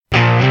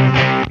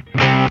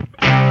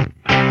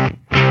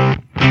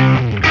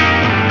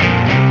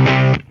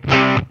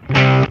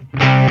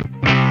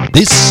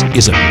This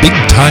is a Big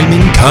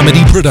Timing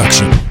Comedy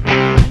production.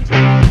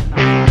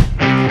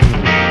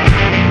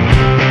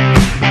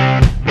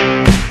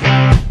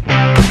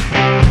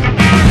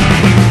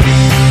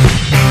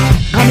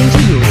 Coming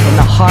to you from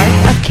the heart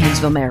of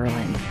Kingsville,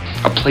 Maryland.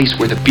 A place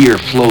where the beer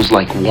flows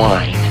like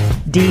wine.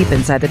 Deep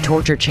inside the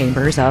torture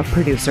chambers of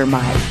producer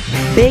Mike,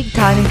 Big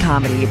Timing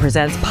Comedy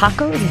presents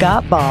Paco's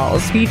Got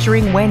Balls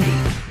featuring Wendy,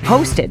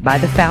 hosted by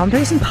the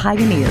founders and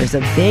pioneers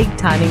of Big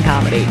Timing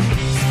Comedy,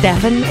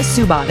 Stefan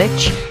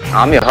Subotic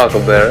I'm your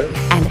Huckleberry.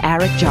 and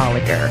Eric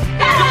Jolliger,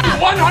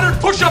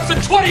 100 push-ups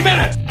in 20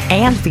 minutes!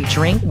 and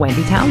featuring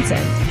Wendy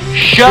Townsend.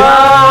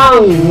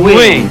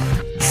 Showing.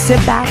 Sit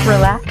back,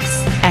 relax,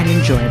 and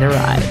enjoy the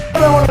ride.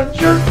 I want to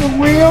jerk the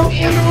wheel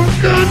into a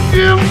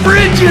goddamn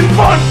bridge in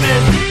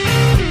Buckman.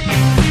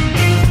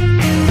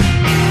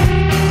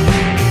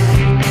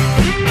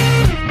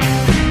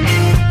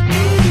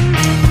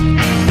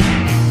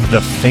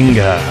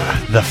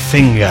 The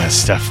finger,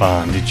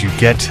 Stefan. Did you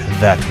get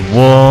that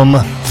warm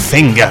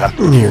finger?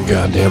 You're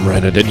goddamn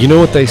right I did. You know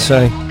what they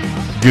say?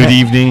 Good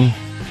evening.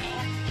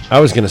 I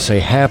was going to say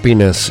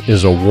happiness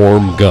is a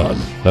warm gun.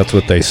 That's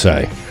what they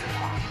say.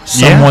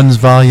 Someone's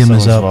volume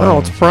is up. Oh,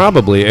 it's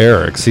probably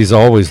Eric's. He's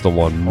always the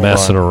one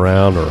messing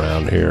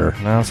around here.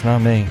 No, it's not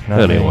me.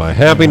 Not Anyway, me.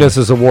 happiness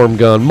is a warm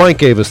gun. Mike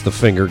gave us the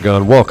finger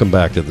gun. Welcome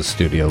back to the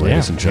studio,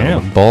 ladies and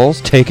gentlemen. yeah. Balls,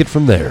 take it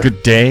from there.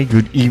 Good day,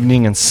 good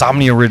evening,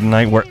 insomnia-ridden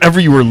night, wherever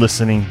you are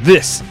listening.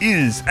 This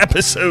is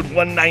episode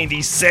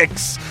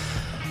 196,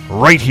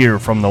 right here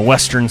from the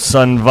Western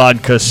Sun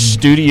Vodka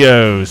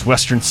Studios.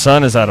 Western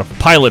Sun is out of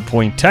Pilot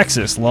Point,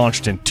 Texas,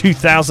 launched in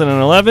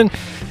 2011,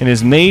 and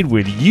is made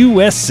with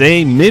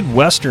USA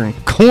Midwestern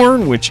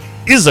corn, which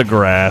is a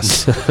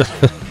grass,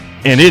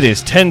 and it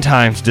is 10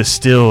 times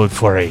distilled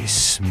for a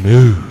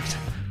smooth,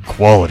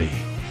 quality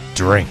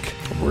drink.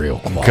 Real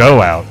quality. Go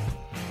out,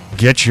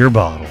 get your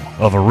bottle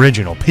of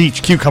original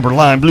peach, cucumber,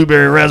 lime,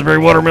 blueberry, raspberry,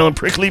 watermelon,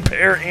 prickly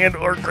pear, and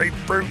or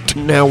grapefruit.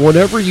 Now,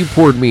 whatever you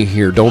poured me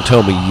here, don't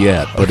tell me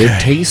yet, but it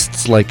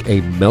tastes like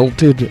a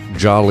melted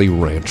Jolly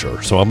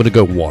Rancher. So I'm going to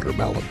go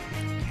watermelon.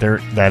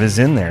 That is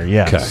in there,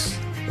 yes. Okay.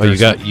 Oh, you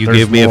There's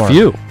gave me more. a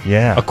few.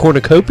 Yeah. A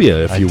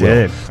cornucopia, if I you will.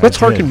 did. Let's I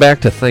harken did.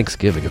 back to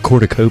Thanksgiving. A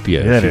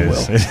cornucopia, Yeah, if it you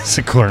is. will. It is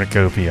a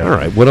cornucopia. All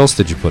right. What else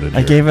did you put in I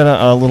here? gave it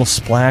a little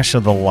splash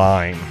of the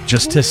lime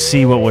just to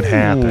see what would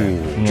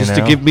happen. Just know?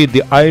 to give me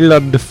the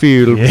island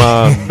feel,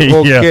 man. Yeah.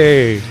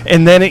 Okay.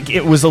 And then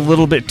it was a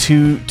little bit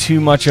too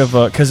much of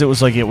a, because it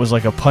was like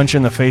a punch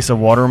in the face of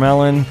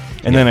watermelon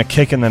and then a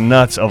kick in the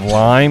nuts of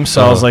lime.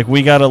 So I was like,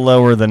 we got to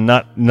lower the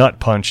nut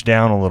punch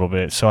down a little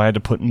bit. So I had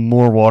to put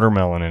more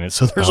watermelon in it.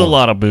 So there's a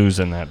lot of booze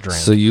in that drink.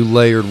 So you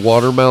layered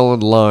watermelon,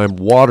 lime,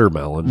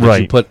 watermelon. Did you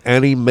Right. put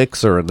any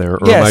mixer in there,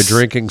 or am I Yes.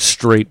 drinking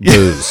straight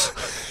booze?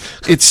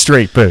 It's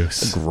straight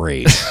booze.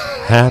 Great.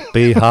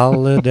 Happy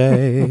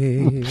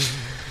holiday.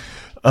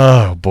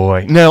 Oh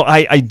boy! No,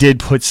 I did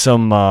put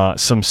some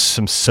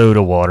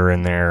soda water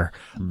in there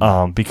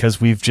because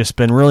we've just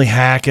been really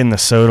hacking the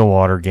soda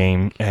water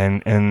game.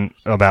 And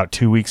about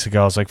 2 weeks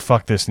ago, I was like,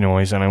 "Fuck this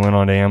noise," and I went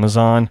on to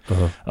Amazon,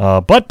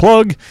 butt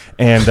plug,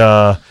 and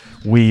I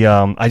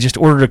just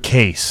ordered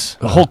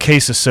a whole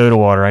case of soda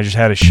water. I just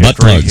had it shipped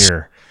Butt right plugs.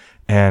 here,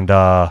 and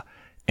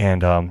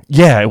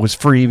yeah, it was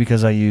free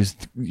because I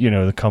used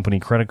the company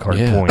credit card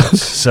Yeah.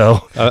 points.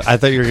 So. I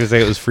thought you were going to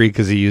say it was free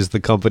because he used the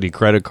company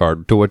credit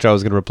card, to which I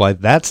was going to reply,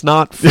 that's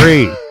not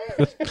free.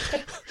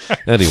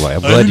 Anyway,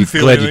 I'm glad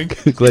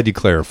you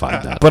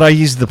clarified that. But I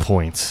used the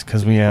points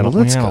because we had, Well,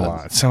 that's a good.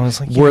 lot. So I was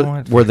like, you know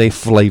what? Were they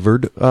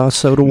flavored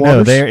soda No,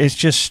 waters? it's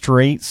just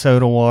straight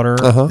soda water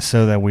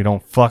so that we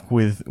don't fuck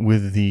with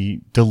the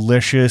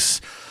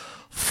delicious,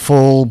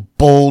 full,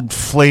 bold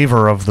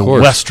flavor of the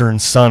course. Western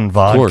Sun Of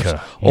course.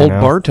 vodka. Old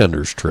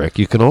bartender's trick.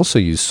 You can also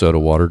use soda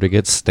water to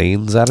get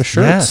stains out of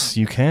shirts. Yes,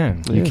 you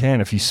can. You can.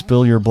 If you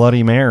spill your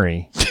Bloody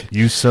Mary,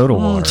 use soda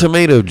water.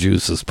 Tomato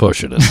juice is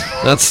pushing it.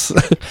 That's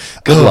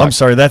good Oh, luck. I'm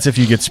sorry. That's if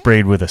you get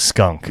sprayed with a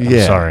skunk. I'm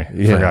sorry.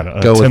 Forgot.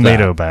 A Go with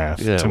tomato that. bath.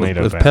 Yeah,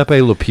 Tomato if bath.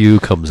 Pepe Le Pew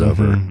comes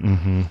over.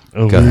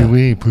 Oh, Go ahead.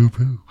 wee, poo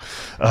poo.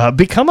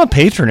 Become a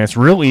patron. It's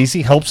real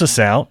easy. Helps us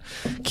out.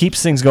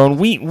 Keeps things going.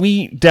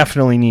 We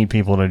definitely need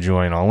people to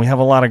join on. We have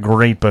a lot of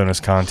great bonus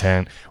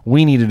content.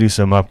 We need to do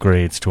some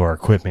upgrades to our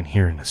equipment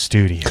here in the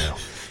studio.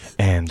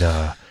 And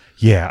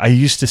yeah, I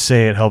used to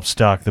say it helps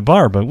stock the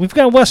bar, but we've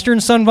got Western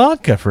Sun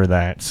Vodka for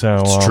that.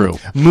 So It's true.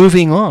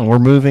 Moving on. We're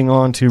moving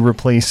on to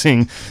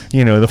replacing,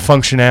 the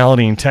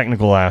functionality and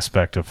technical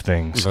aspect of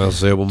things. I'll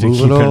say we'll To move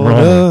keep it it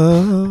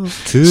on up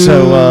to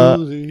So,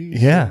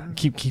 yeah,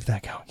 keep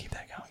that going. Keep that going.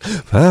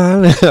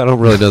 I don't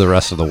really know the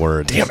rest of the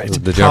words. Damn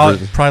it. Did you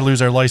ever- Probably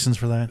lose our license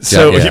for that.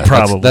 So Yeah,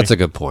 probably. That's a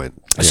good point.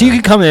 So you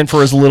can come in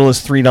for as little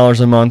as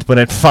 $3 a month, but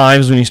at $5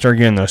 is when you start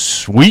getting the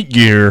sweet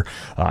gear,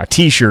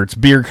 T-shirts,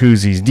 beer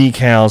koozies,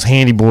 decals,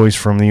 handy boys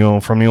from the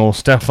old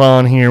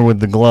Stefan here with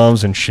the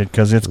gloves and shit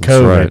because it's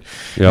COVID. right.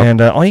 Yep.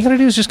 And all you got to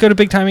do is just go to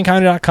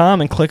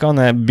BigTimingComedy.com and click on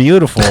that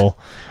beautiful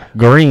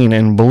green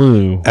and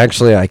blue.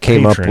 Actually, I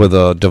came Patron. up with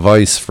a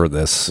device for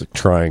this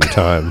trying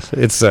time.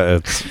 It's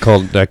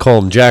called, I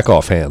call them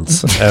jack-off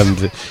hands.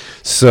 And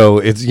so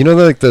it's,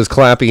 like those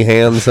clappy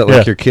hands that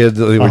like your kids,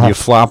 when you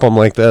flop them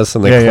like this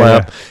and they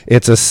clap. Yeah.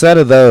 It's a set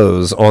of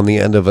those on the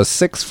end of a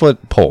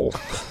 6-foot pole.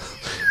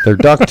 They're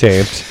duct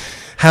taped.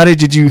 How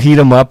did you heat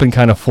them up and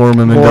kind of form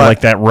them into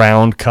like that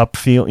round cup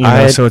feel?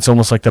 So it's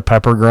almost like the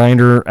pepper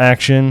grinder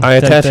action. I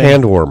attach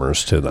hand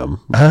warmers to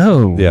them.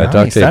 Oh, yeah, nice.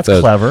 duct tape That's those.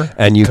 clever.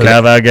 And you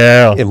clever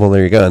girl. Well,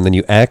 there you go. And then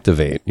you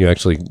activate. You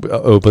actually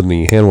open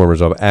the hand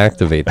warmers up,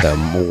 activate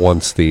them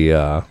once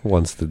the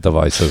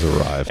device has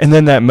arrived. And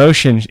then that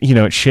motion,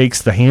 it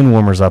shakes the hand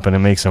warmers up and it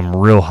makes them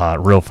real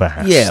hot, real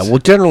fast. Yeah. Well,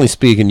 generally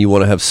speaking, you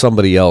want to have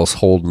somebody else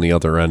holding the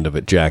other end of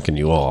it, jacking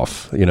you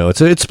off.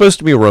 It's supposed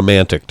to be a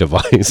romantic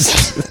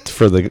device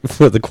for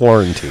the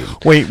quarantine.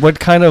 Wait, what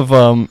kind of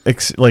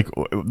like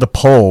the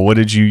pole? What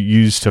did you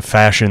use to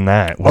fashion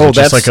that? Was it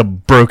just like a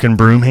broken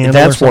broom handle?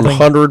 That's or something?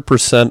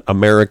 100%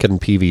 American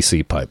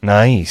PVC pipe.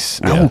 Nice.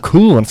 Yeah. Oh,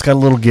 cool. And it's got a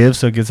little give,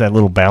 so it gets that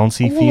little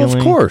bouncy feeling.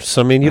 Of course.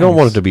 I mean, you don't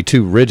want it to be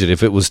too rigid.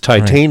 If it was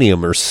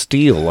titanium or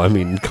steel, I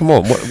mean, come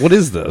on. What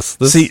is this?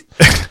 See,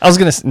 I was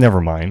gonna.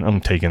 Never mind.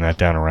 I'm taking that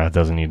down a route. It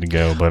doesn't need to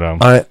go. But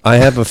I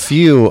have a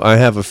few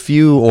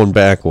on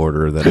back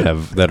order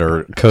that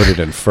are coated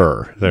in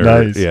fur.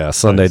 Nice. Yeah.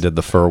 Sunday did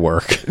the fur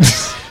work.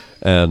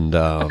 And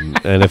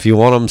if you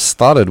want them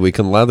studded, we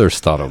can leather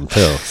stud them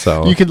too.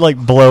 So you could like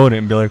blow it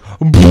and be like,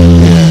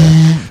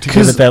 to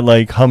give it that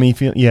like hummy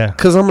feel. Yeah.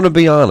 Because I'm going to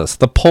be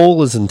honest, the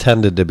pole is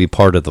intended to be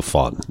part of the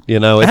fun.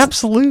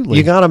 Absolutely.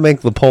 You got to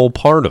make the pole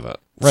part of it.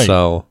 Right.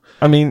 So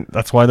I mean,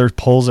 that's why there's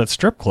poles at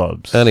strip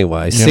clubs.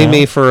 Anyway, see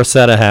me for a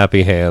set of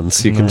happy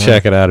hands. You can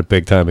check it out at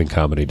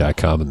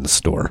BigTimingComedy.com in the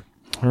store.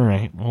 All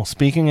right. Well,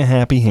 speaking of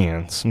happy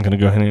hands, I'm going to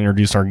go ahead and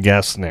introduce our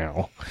guest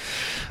now.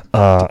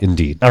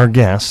 Indeed. Our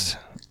guest.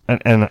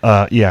 And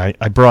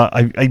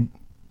I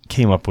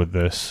came up with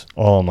this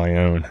all on my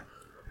own.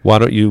 Why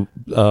don't you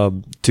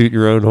toot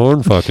your own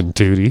horn, fucking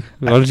Tootie?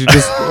 Why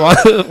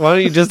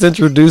don't you just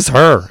introduce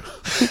her?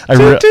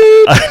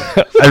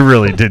 I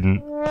really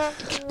didn't.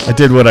 I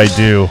did what I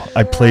do.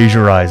 I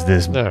plagiarized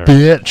this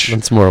bitch.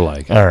 That's more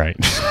like it. All right.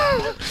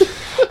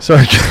 So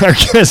our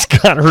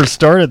guest got her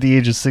start at the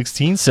age of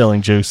 16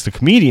 selling jokes to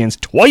comedians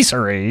twice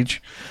her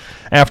age.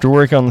 After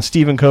working on the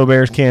Stephen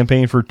Colbert's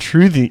campaign for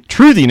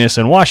truthiness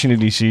in Washington,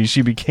 D.C.,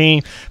 she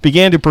began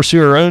to pursue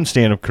her own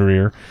stand-up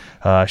career.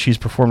 She's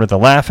performed at the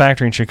Laugh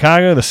Factory in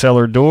Chicago, the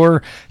Cellar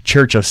Door,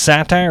 Church of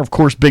Satire, of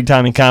course, Big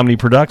Timing Comedy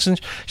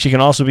Productions. She can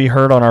also be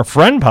heard on our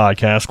friend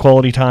podcast,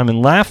 Quality Time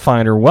and Laugh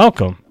Finder.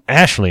 Welcome,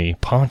 Ashley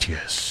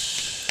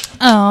Pontius.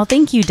 Oh,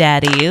 thank you,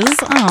 daddies.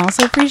 Oh,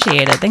 so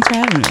appreciate it. Thanks for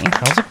having me.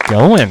 How's it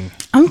going?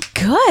 I'm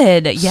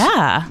good.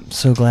 Yeah. I'm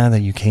so glad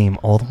that you came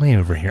all the way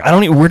over here.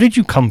 Where did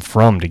you come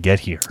from to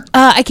get here?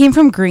 I came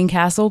from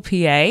Greencastle,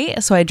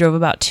 PA, so I drove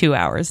about 2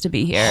 hours to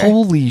be here.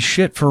 Holy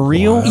shit, for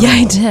real? Wow. Yeah,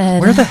 I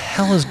did. Where the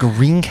hell is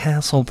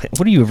Greencastle?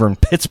 What are you, over in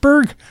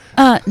Pittsburgh?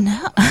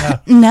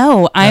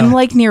 No. I'm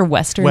like near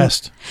Western.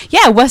 West.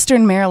 Yeah,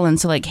 Western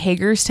Maryland, so like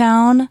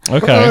Hagerstown.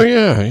 Okay. Oh,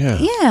 yeah.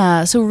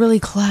 Yeah, so really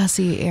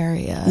classy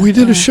area. We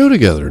did a show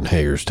together in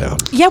Hagerstown.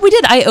 Yeah, we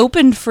did. I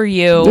opened for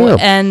you,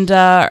 and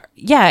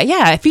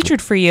I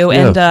featured for you,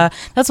 and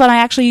that's when I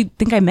actually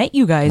think I met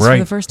you guys for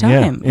the first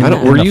time.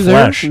 Yeah. Were you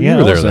there? Yeah, you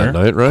were there that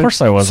night, right? Of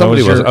course I was.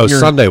 Somebody was.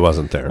 Sunday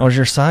wasn't there. I was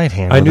your side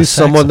hand. I knew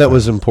someone that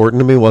was important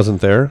to me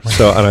wasn't there,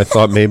 and I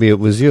thought maybe it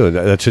was you.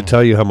 That should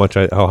tell you how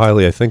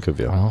highly I think of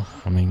you. Well,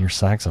 I mean, your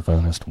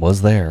saxophonist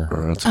was there.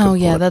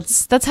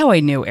 That's how I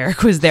knew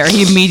Eric was there.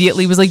 He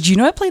immediately was like, "Do you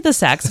know I played the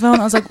saxophone?"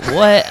 I was like,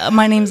 "What?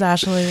 My name's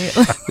Ashley."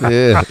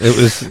 Yeah, it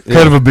was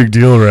kind of a big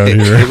deal around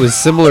here. It was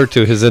similar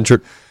to his intro.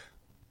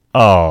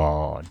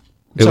 Oh.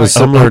 It was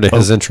similar to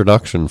his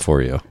introduction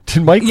for you.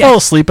 Did Mike fall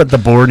asleep at the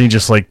board and he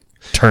just like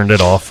turned it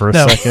off for a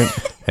second?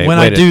 Hey, when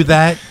I do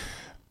that,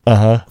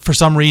 for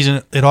some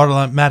reason, it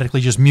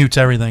automatically just mutes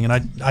everything. And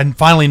I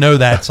finally know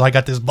that, so I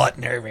got this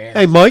button over here.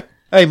 Hey, Mike.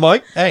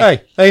 Hey,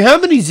 how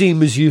many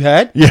Zimas you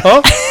had? Yeah.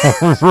 Huh?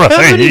 Right. How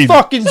many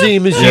fucking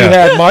Zimas you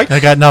had, Mike?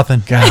 I got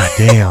nothing. God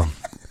damn.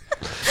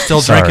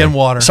 Still drinking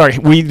water. Sorry,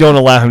 we don't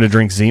allow him to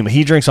drink Zima.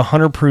 He drinks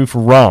 100 proof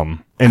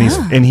rum, and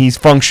he's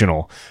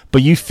functional.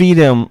 But you feed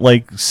him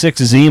like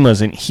 6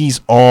 Zimas, and he's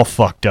all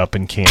fucked up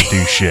and can't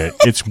do shit.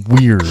 It's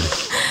weird.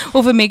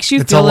 Well, if it makes you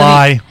it's a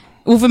lie.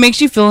 Well, if it makes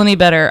you feel any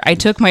better, I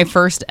took my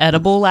first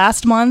edible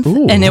last month,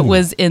 and it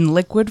was in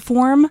liquid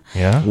form.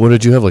 Yeah. What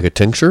did you have? Like a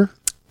tincture?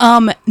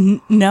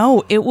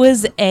 No, it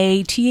was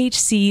a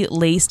THC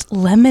laced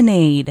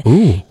lemonade.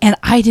 Ooh. And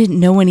I didn't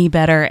know any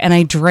better. And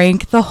I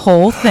drank the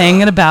whole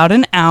thing in about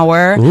an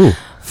hour. Ooh.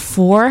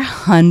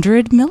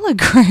 400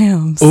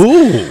 milligrams.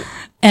 Ooh.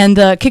 And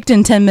kicked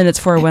in 10 minutes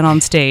before I went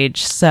on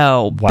stage.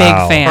 So big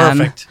fan.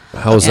 Perfect.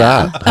 How's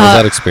that? How's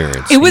that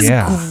experience? It was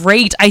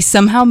great. I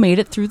somehow made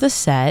it through the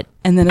set.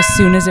 And then as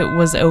soon as it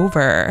was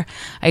over,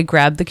 I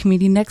grabbed the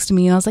comedian next to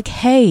me and I was like,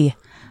 hey,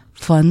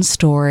 fun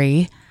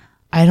story.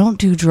 I don't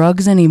do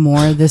drugs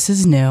anymore. This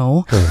is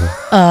new.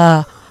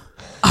 I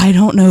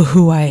don't know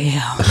who I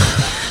am.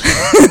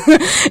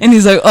 And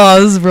he's like,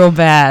 oh, this is real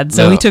bad.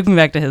 So he took me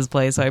back to his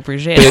place, so I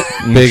appreciate it.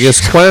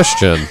 Biggest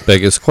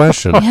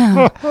question.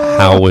 Yeah.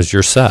 How was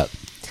your set?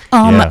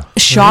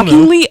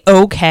 Shockingly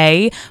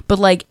okay, but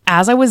like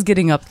as I was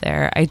getting up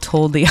there, I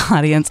told the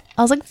audience,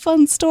 I was like,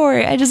 fun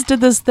story, I just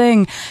did this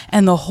thing,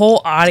 and the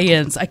whole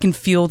audience, I can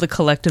feel the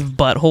collective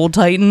butthole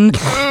tighten.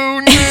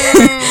 Oh,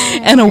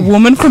 no. And a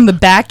woman from the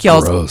back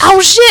yells, gross.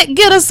 Oh shit,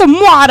 get us some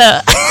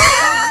water.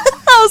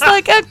 I was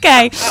like,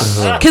 okay,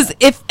 because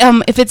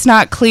if it's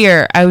not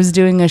clear, I was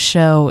doing a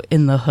show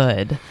in the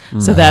hood,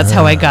 so that's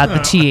how I got the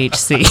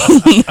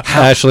THC.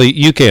 Ashley,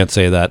 you can't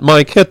say that.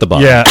 Mike, hit the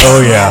button. Yeah.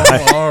 Oh yeah.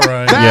 All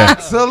right.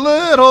 That's a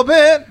little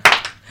bit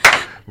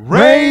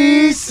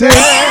racist.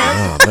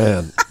 Oh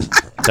man.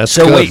 That's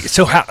so good. wait.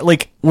 So how?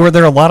 Like, were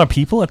there a lot of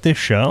people at this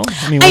show?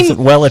 I mean, was it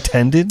well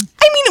attended?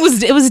 I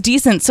mean, it was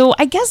decent. So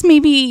I guess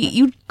maybe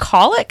you'd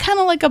call it kind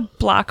of like a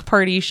block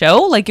party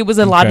show. Like it was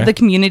a lot of the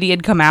community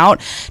had come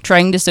out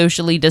trying to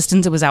socially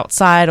distance. It was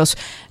outside. I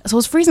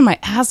was freezing my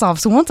ass off.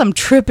 So once I'm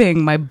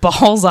tripping my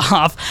balls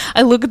off,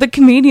 I look at the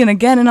comedian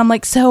again and I'm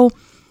like, so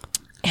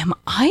am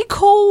I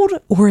cold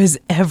or is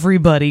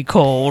everybody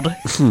cold?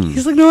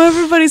 He's like, no,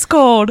 everybody's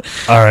cold.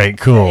 All right,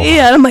 cool.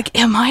 Yeah, and I'm like,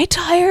 am I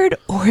tired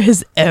or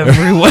is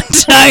everyone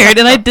tired?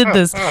 And I did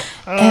this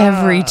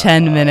every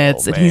 10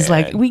 minutes, and he's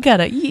like, we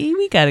gotta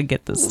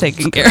get this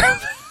taken care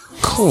of.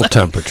 Cool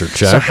temperature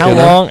check. So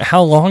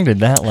how long did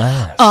that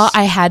last?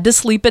 I had to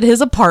sleep at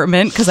his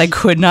apartment because I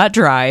could not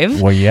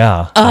drive. Well,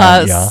 yeah.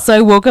 So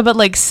I woke up at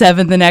like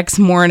 7 the next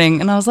morning,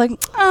 and I was like,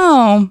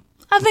 oh,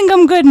 I think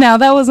I'm good now.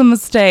 That was a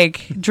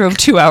mistake. Drove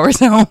 2 hours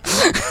home.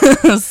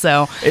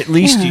 So at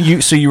least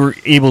you were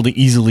able to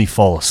easily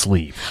fall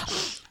asleep.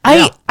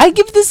 I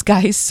give this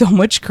guy so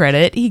much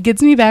credit. He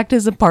gets me back to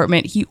his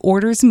apartment. He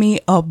orders me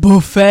a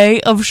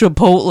buffet of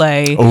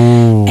Chipotle.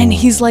 Oh. And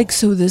he's like,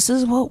 so this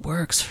is what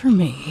works for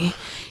me.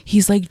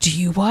 He's like, do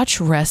you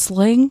watch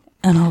wrestling?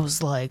 And I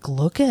was like,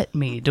 look at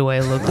me. Do I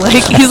look like?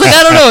 He's like,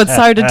 I don't know. It's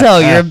hard to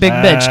tell. You're a big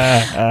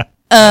bitch.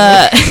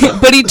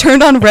 But he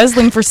turned on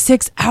wrestling for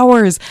 6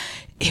 hours.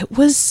 It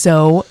was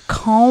so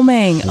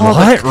calming.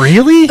 What?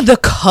 Really? The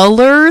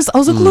colors. I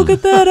was like, look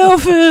at that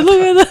outfit. Look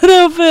at that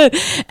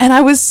outfit. And I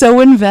was so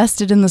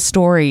invested in the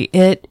story.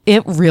 It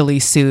really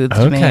soothed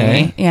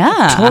me.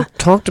 Yeah.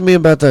 Talk to me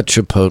about that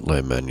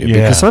Chipotle menu.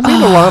 Because I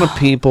meet a lot of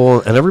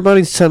people, and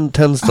everybody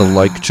tends to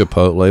like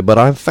Chipotle, but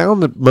I've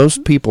found that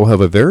most people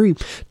have a very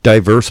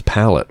diverse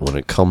palate when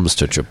it comes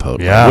to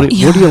Chipotle. Yeah. What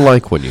do you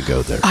like when you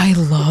go there? I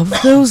love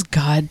those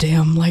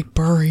goddamn like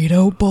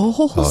burrito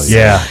bowls. Oh,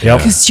 yeah. Yep.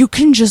 Because you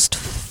can just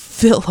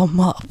fill them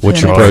up.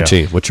 What's your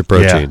protein? What's your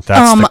protein? Yeah,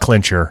 that's the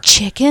clincher.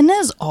 Chicken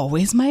is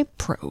always my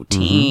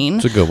protein.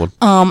 It's a good one.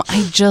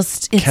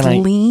 It's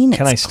lean.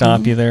 Can I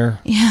stop you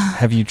there? Yeah.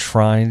 Have you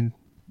tried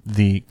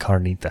the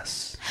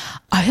carnitas?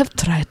 I have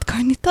tried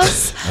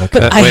carnitas,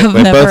 but I have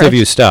never. Both of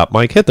you stop.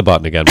 Mike, hit the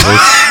button again, please.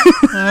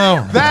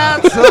 Oh,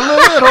 that's a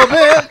little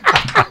bit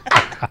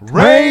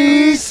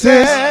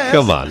racist.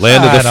 Come on,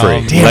 land of the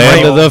free.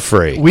 Land of the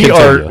free.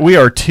 We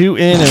are 2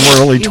 in, and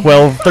we're only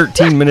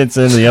 13 minutes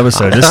into the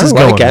episode. This is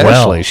going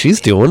well. Ashley. She's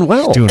doing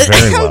well. She's doing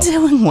very well. I'm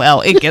doing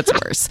well. It gets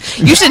worse.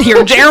 You should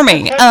hear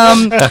Jeremy.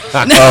 No,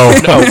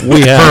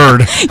 we have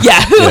heard.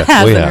 Yeah, who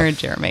hasn't heard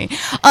Jeremy?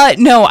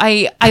 No,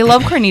 I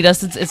love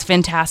carnitas. It's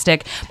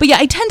fantastic. But yeah,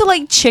 I tend to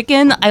like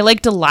chicken. I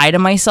like to lie to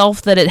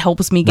myself that it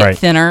helps me get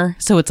thinner,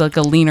 so it's like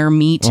a leaner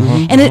meat,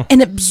 and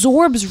it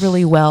absorbs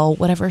really well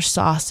whatever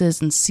sauces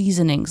and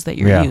seasonings that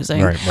you're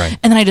using. Right.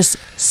 And then I just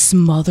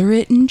smother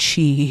it in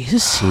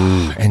cheese.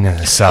 And then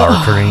the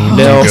sour cream.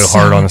 Now, you go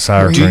hard on the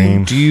sour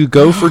cream. Do you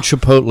go for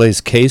Chipotle's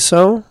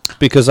queso?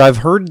 Because I've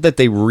heard that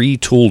they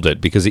retooled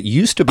it because it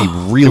used to be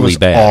really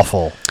bad.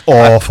 Awful.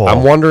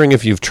 I'm wondering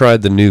if you've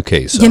tried the new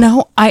queso. You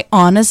know, I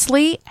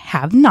honestly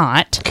have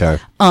not.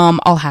 Okay.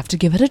 I'll have to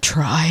give it a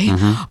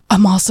try.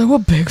 I'm also a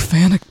big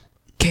fan of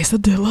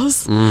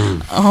quesadillas.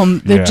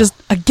 They're just,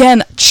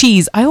 again,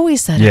 cheese. I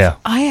always said if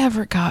I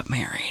ever got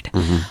married,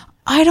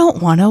 I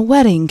don't want a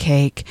wedding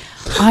cake.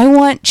 I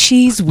want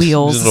cheese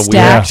wheels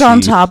stacked on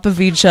top of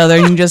each other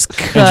and just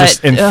cut.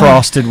 And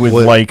frosted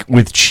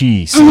with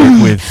cheese.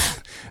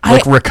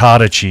 Like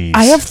ricotta cheese.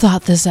 I have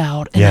thought this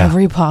out in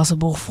every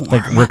possible form.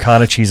 Like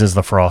ricotta cheese is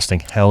the frosting.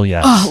 Hell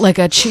yes. Like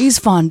a cheese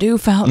fondue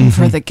fountain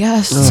for the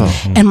guests.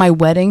 And my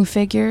wedding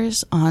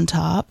figures on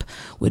top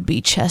would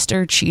be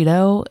Chester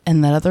Cheeto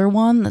and that other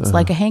one that's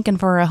like a hankin'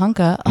 for a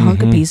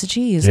hunka piece of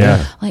cheese.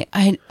 Yeah. Like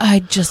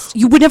I just,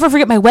 you would never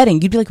forget my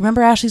wedding. You'd be like,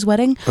 remember Ashley's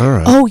wedding? All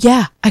right. Oh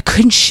yeah, I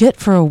couldn't shit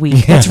for a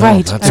week. That's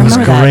right. That was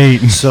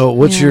great. So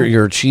what's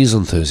your cheese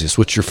enthusiast?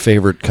 What's your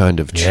favorite kind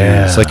of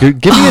cheese? Like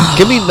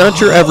give me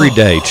not your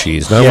everyday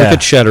cheese, not like a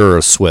cheddar or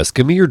a Swiss.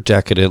 Give me your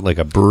decadent, like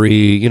a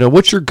brie. You know,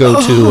 what's your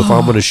go-to if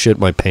I'm going to shit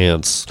my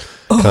pants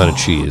kind of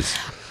cheese?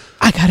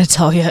 I gotta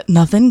tell you,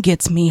 nothing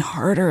gets me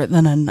harder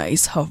than a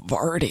nice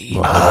Havarti.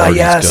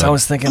 Yes, good. I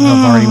was thinking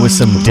Havarti with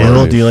some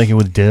dill. Do you like it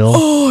with dill?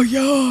 Oh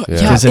yeah.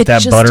 Is it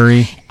that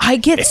buttery? I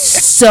get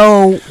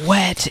so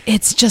wet.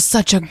 It's just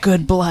such a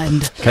good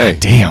blend. Okay,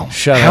 Damn.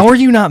 How are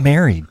you not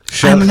married?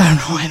 I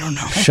don't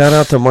know. Shout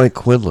out to Mike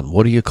Quinlan.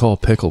 What do you call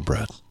pickle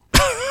bread?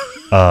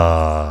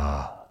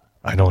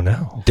 I don't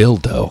know.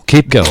 Dildo.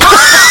 Keep going.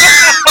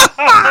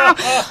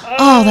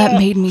 Oh, that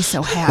made me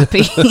so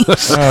happy.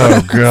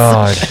 Oh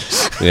God.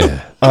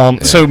 Yeah.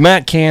 So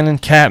Matt Cannon,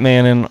 Cat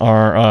Mannon,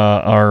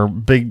 our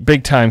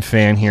big time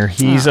fan here.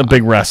 He's a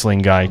big wrestling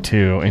guy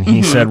too, and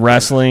he said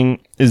wrestling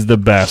is the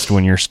best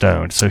when you're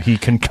stoned. So he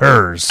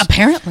concurs.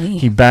 Apparently,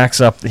 He backs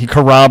up. He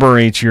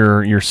corroborates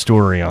your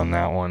story on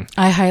that one.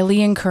 I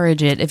highly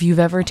encourage it. If you've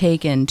ever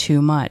taken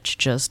too much,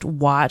 just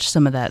watch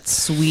some of that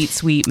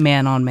sweet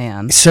man on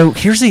man. So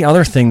here's the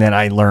other thing that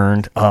I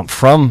learned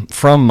from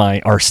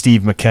our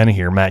Steve McKenna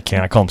here, Matt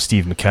Cannon. I call him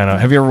Steve McKenna.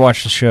 Have you ever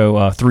watched the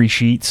show 3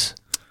 Sheets?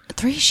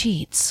 3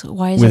 Sheets.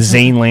 Why is With it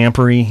Zane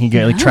Lamprey? He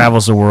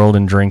travels the world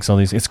and drinks all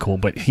these. It's cool,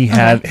 but he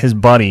had his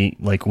buddy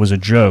was a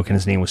joke, and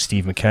his name was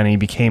Steve McKenna. He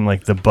became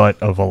like the butt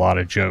of a lot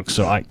of jokes,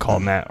 so I call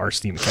Matt our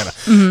Steve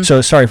McKenna.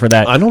 So sorry for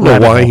that. I don't know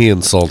why he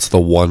insults the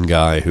one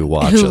guy who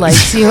watches. who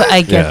likes you?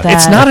 I get that.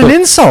 It's not an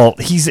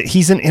insult.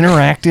 He's an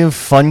interactive,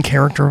 fun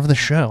character of the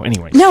show.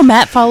 Anyway. No,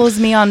 Matt follows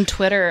me on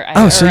Twitter.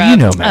 So you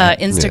know Matt.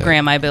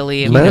 Instagram, I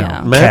believe. Matt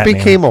Catman.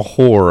 became a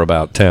whore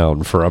about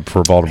town for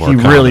Baltimore. He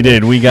really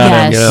did. We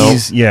got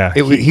Yes. him.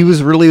 He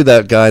was really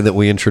that guy that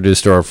we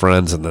introduced to our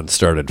friends and then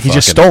started. He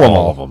just fucking stole them all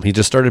all. of them. He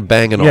just started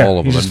banging Yeah, all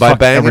of he them. just And by fucked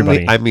banging,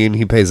 everybody. I mean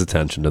he pays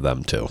attention to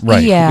them too.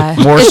 Right. Yeah.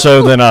 More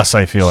so than us,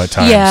 I feel at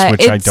times, Yeah,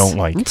 which I it's- don't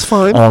like. It's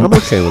fine. I'm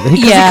okay with it.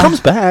 He comes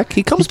back.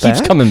 He comes back.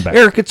 keeps coming back.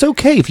 Eric, it's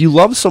okay if you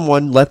love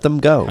someone, let them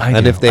go. I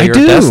do. if they I are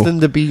do.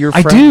 destined to be your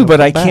I friend, do, they'll but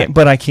come I back. can't.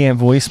 But I can't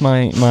voice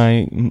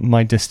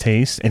my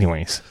distaste.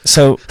 Anyways,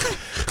 so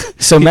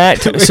Matt,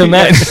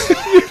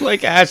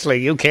 like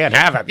Ashley, you can't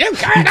have him. You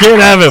can't. you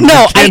can't have him.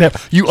 No,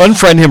 you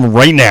unfriend him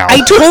right now.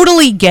 I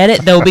totally get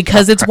it though,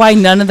 because it's why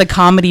none of the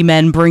comedy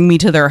men bring me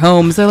to their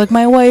homes. They're like,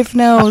 my wife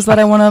knows that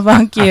I want to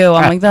fuck you.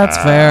 I'm like, that's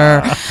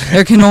fair.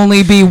 There can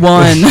only be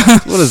one.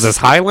 What is this,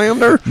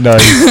 Highlander?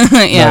 Nice.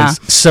 Yeah.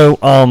 Nice. So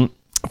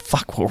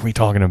fuck. What were we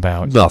talking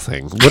about?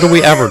 Nothing. What do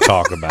we ever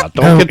talk about?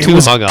 Don't No, get too it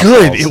was hung up.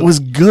 good. also. It was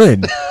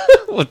good.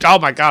 Oh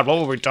my God, what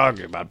were we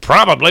talking about?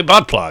 Probably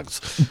butt plugs.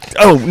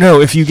 Oh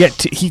no! If you get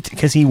to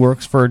because he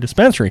works for a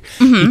dispensary,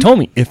 he told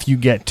me if you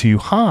get too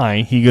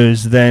high, he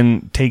goes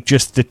then take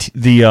just the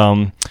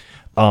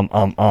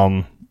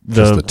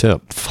Just the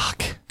tip.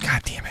 Fuck!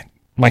 God damn it!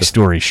 My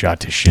story's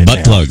shot to shit. Butt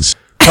now. plugs.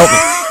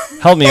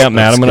 Help me out,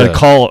 Matt. That's I'm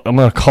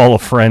gonna good. call a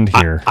friend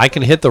here. I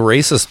can hit the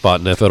racist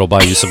button if it'll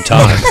buy you some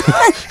time.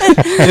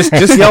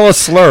 just yell a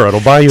slur.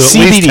 It'll buy you at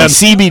least 10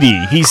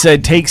 CBD. He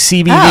said take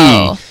CBD,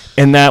 Oh.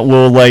 and that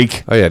will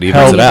like Oh, yeah, it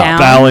evens help it out.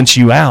 balance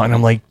you out. And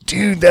I'm like,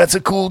 dude, that's a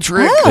cool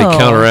trick. They Oh.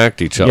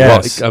 counteract each other. Yes.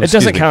 Well, It excuse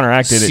doesn't me.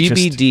 counteract it, it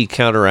just- CBD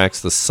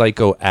counteracts the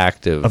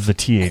psychoactive Of the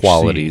THC.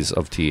 qualities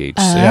of THC.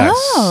 Yes.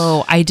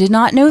 Oh, I did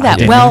not know that.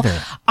 didn't Well, either.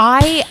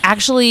 I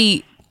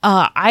actually.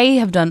 I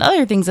have done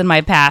other things in my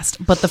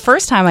past, but the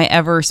first time I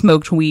ever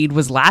smoked weed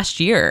was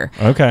last year.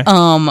 Okay.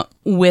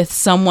 With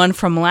someone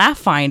from Laugh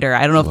Finder.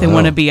 I don't know if they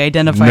want to be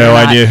identified. No or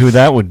not, idea who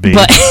that would be.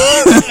 But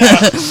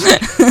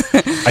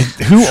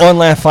Who on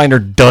Laugh Finder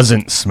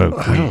doesn't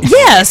smoke weed?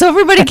 yeah, so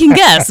everybody can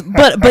guess.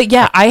 But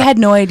yeah, I had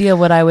no idea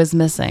what I was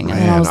missing, and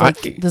then I was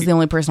like, "This is the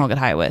only person I'll get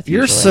high with."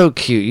 You're usually. so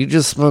cute. You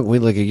just smoked weed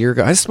like a year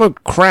ago. I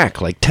smoked crack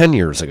like 10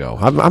 years ago.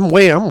 I'm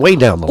way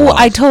down the line. Well,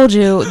 I told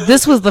you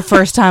this was the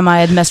first time I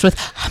had messed with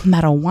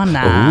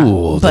marijuana.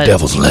 Ooh, the but-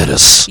 devil's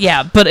lettuce.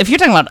 Yeah, but if you're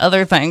talking about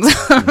other things,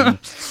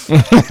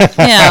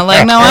 yeah,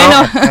 like no, I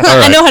know,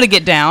 I know how to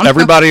get down.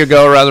 Everybody will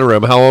go around the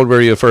room. How old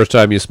were you the first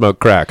time you smoked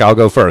crack? I'll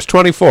go first.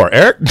 24.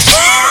 Eric?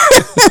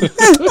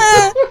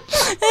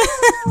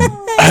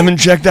 I haven't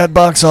checked that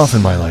box off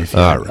in my life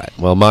yet. All right.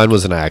 Well, mine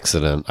was an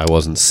accident. I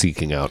wasn't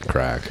seeking out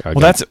crack. Well,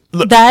 that's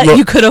that look,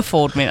 you could have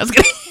fooled me. I was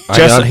gonna. I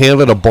got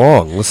handed a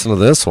bong. Listen to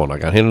this one. I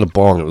got handed a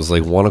bong. It was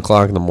like 1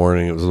 o'clock in the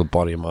morning. It was a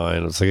buddy of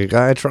mine. It was like a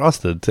guy I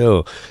trusted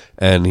too.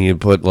 And he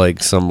had put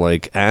like some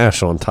like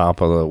ash on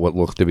top of what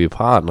looked to be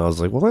pot. And I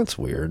was like, well, that's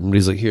weird. And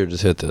he's like, here,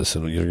 just hit this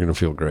and you're going to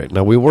feel great.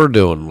 Now we were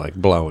doing like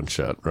blowing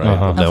shit, right?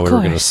 Uh-huh. Now Of we were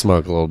going to course.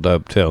 smoke a little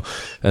dope too.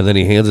 And then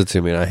he hands it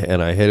to me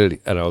and I hit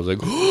it and I was like,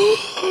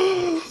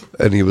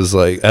 and he was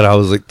like, and I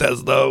was like,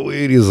 that's not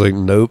weed. He was like,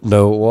 nope,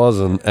 no, it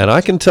wasn't. And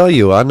I can tell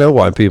you, I know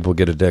why people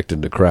get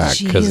addicted to crack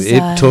because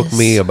it took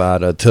me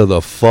about to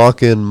the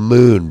fucking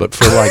moon, but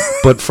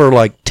for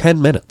like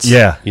 10 minutes.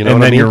 yeah. You know and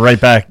what then I mean? you're right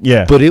back.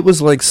 Yeah. But it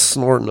was like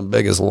snorting the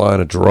biggest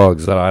line of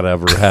drugs that I'd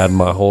ever had in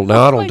my whole.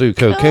 Now I don't do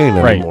cocaine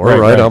Right, anymore, right,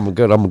 right? right. I'm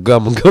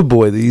a good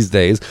boy these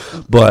days.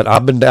 But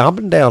I've been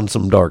down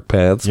some dark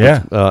paths.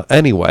 Yeah. But,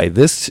 anyway,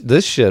 this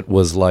shit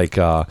was like,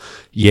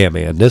 yeah,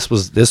 man. This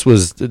was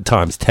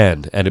times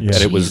 10, and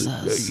it was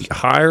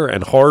higher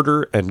and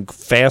harder and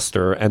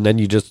faster, and then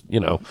you just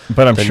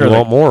But I'm then sure you that,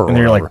 want more. and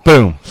or you're whatever. like,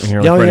 boom. And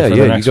you're like ready for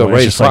the You next go one. right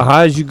It's just as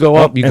high as you go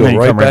up, you and go then you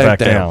right come back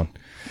down.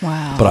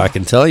 Wow. But I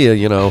can tell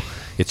you,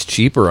 it's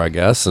cheaper, I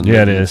guess. And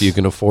Yeah, it is. if you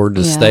can afford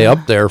to stay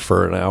up there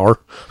for an hour.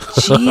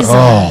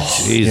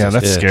 Jesus. Jesus, yeah,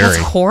 that's scary. That's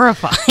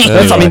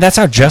horrifying. That's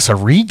how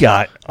Jessa Reed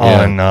got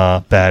on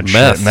Bad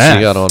Meth. Shit. Meth.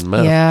 She got on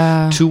meth.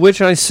 Yeah. To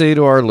which I say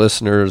to our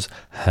listeners,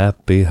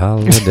 happy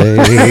holidays.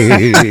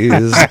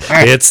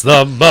 It's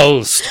the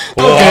most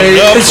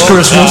It's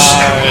Christmas.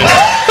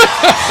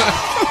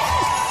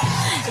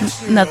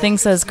 Nothing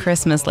says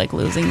Christmas like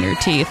losing your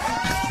teeth.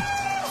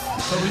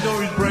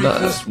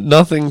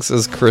 Nothing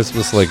says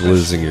Christmas like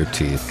losing your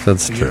teeth.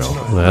 That's true.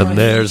 And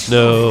there's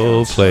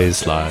no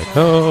place like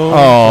home.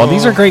 Oh,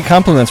 these are great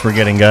compliments we're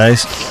getting,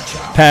 guys.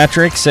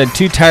 Patrick said,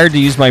 too tired to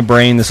use my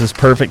brain. This is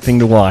perfect thing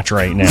to watch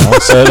right now.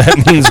 So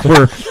that means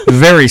we're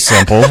very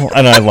simple,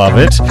 and I love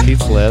it.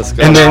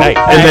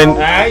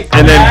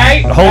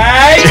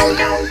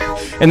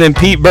 And then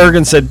Pete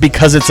Bergen said,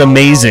 because it's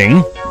amazing,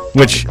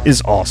 which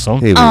is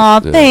awesome. Aw,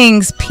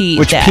 thanks, Pete.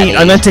 Which, Daddy. Pete,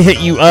 I meant to hit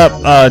you up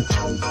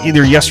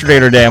either yesterday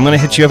or today. I'm going to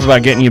hit you up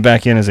about getting you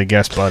back in as a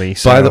guest buddy.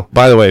 So.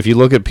 By the way, if you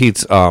look at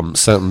Pete's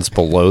sentence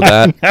below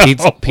that,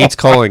 Pete's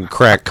calling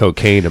crack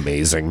cocaine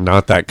amazing,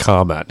 not that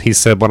comment. He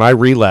said, when I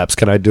relapse,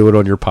 can I do it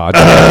on your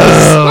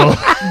podcast?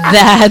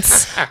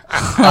 That's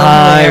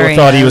I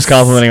thought he was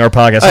complimenting our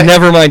podcast.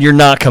 Never mind, you're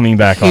not coming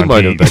back on,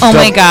 might have Pete. been. Oh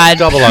my God,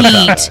 double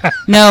Pete!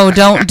 No,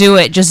 don't do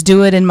it. Just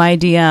do it in my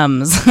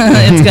DMs.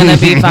 It's gonna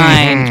be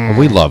fine.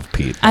 We love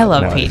Pete. I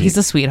love Pete. He's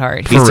a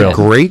sweetheart. He's a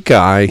great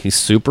guy. He's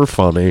super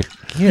funny.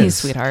 He's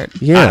a sweetheart.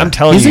 Yeah, I'm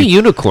telling he's you, a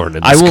unicorn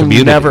in this I will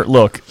community. never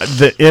look.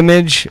 The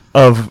image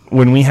of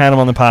when we had him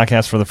on the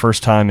podcast for the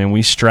first time, and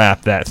we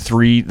strapped that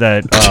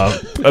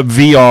a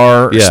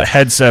VR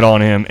headset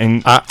on him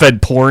and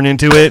fed porn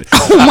into it.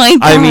 Oh my God!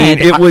 I mean,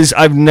 it was.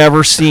 I've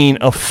never seen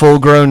a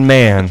full-grown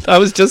man. I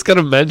was just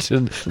gonna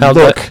mention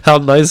how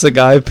nice a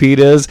guy Pete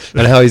is,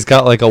 and how he's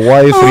got like a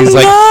wife, and he's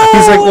like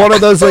one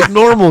of those like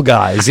normal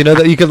guys,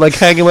 that you can like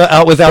hang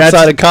out with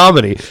outside of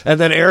comedy. And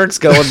then Eric's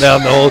going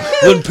down the whole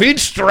when Pete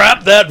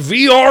strapped that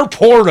VR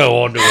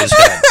porno onto his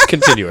head.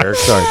 Continue, Eric.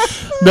 Sorry.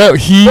 No,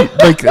 he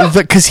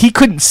because he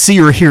couldn't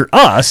see or hear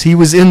us. He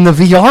was in the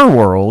VR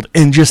world,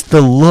 and just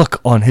the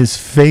look on his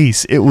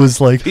face, it was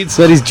like Pete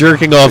said he's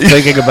jerking off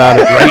thinking about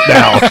it right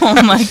now.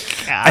 Oh my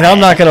God! And I'm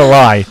not gonna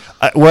lie.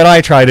 When I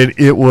tried it,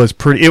 it was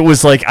pretty. It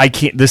was like I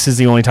can't. This is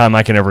the only time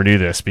I can ever do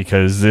this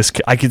because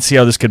I could see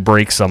how this could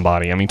break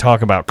somebody. I mean,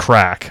 talk about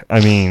crack. I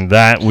mean,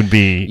 that would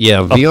be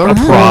VR a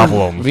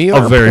problem.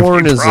 VR a very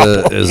porn big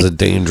problem. is a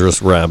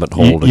dangerous rabbit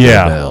hole to go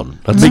down.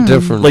 That's a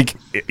different.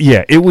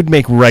 It would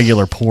make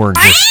regular porn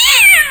just.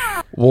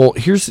 Well,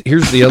 here's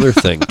the other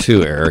thing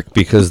too, Eric,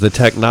 because the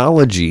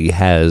technology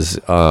has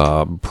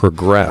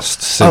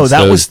progressed since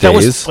that those days. That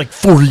was like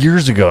 4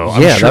 years ago.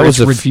 I'm sure that was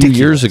it's a few ridiculous.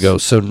 years ago.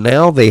 So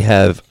now they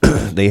have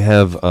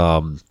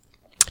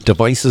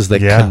devices that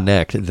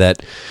connect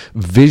that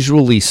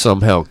visually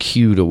somehow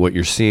cue to what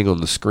you're seeing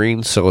on the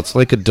screen. So it's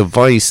like a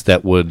device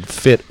that would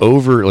fit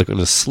over, like on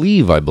a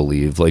sleeve, I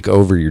believe, like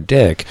over your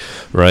dick,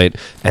 right?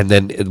 And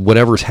then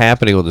whatever's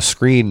happening on the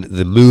screen,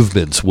 the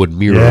movements would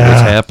mirror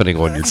what's happening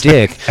on your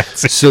dick.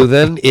 So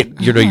then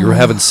you're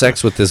having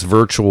sex with this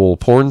virtual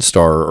porn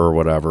star or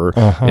whatever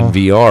in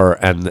VR,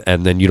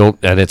 and then you don't,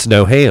 and it's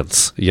no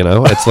hands.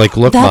 It's like,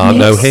 look, Mom,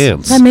 no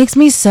hands. That makes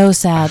me so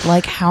sad.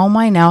 Like, how am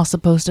I now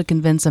supposed to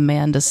convince a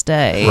man to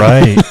stay?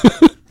 Right.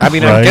 I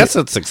mean, I guess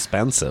it's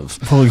expensive.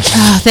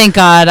 Thank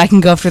God I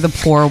can go after the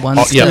poor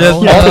ones.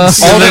 Still.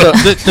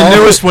 The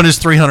newest one is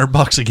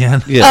 $300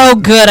 again. Yeah. Oh,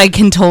 good. I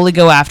can totally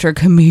go after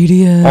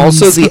comedians.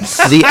 Also,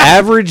 the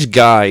average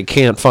guy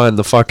can't find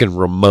the fucking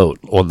remote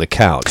on the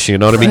couch. You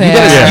know what I mean? You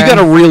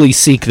gotta really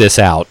seek this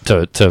out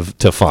to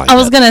find. I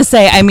was gonna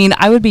say. I mean,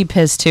 I would be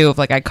pissed too if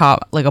I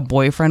caught a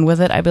boyfriend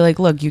with it. I'd be like,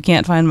 look, you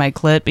can't find my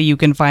clit, but you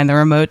can find the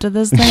remote to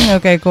this thing.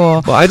 Okay,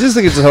 cool. Well, I just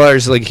think it's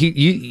hilarious. Like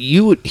he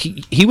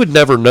would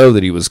never know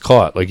that he was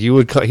caught. Like he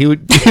would walk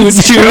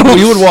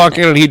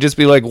in and he'd just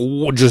be like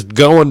just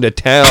going to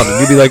town, and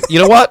you'd be like, you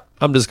know what?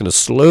 I'm just gonna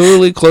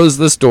slowly close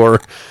this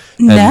door.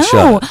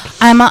 No,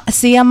 I'm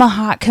a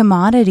hot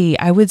commodity.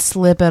 I would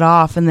slip it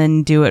off and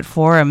then do it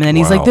for him, and then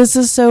he's like, "This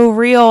is so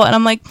real," and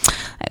I'm like,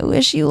 "I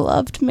wish you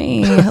loved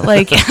me."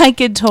 Like I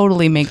could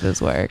totally make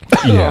this work.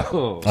 Yeah,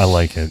 I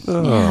like it.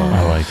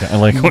 I like it. I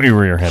like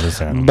where your head is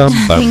at.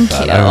 Thank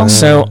you.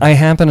 So I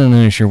happen to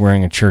notice you're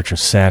wearing a Church of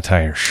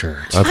Satire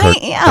shirt. I've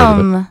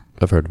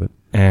heard of it.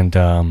 And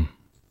I'm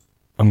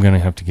going to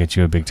have to get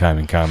you a Big Time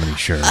in Comedy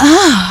shirt.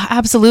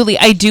 Absolutely.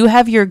 I do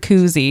have your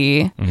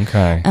koozie.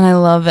 Okay. And I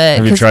love it.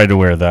 Have you tried to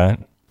wear that?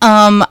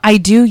 I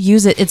do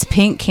use it. It's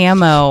pink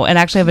camo, and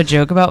actually I have a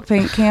joke about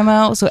pink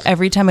camo. So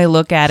every time I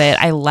look at it,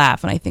 I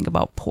laugh and I think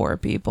about poor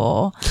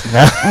people.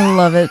 I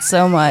love it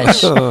so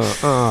much.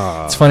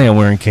 It's funny I'm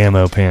wearing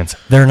camo pants.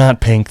 They're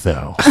not pink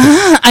though.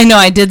 I know.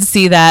 I did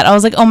see that. I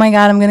was like, oh my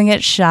God, I'm going to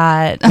get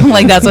shot.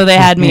 Like, that's why they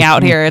had me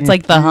out here. It's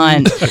like The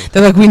Hunt.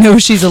 They're like, we know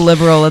she's a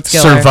liberal. Let's go.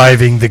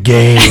 Surviving the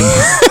game.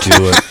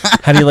 Do it.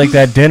 How do you like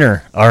that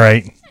dinner? All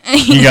right.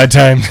 You got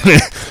time?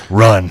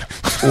 Run.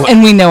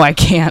 And we know I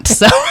can't,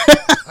 so.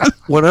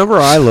 Whenever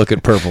I look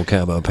at purple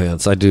camo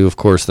pants, I do, of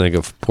course, think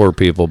of poor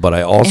people, but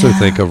I also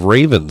think of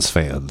Ravens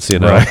fans, you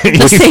know? Right.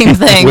 The same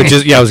thing. Which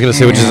is, I was going to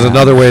say, which is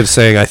another way of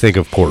saying I think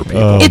of poor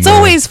people. It's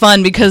always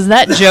fun because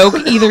that joke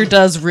either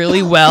does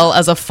really well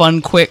as a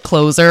fun, quick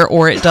closer,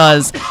 or it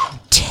does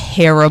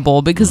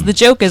terrible because the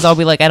joke is I'll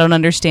be like, I don't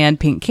understand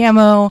pink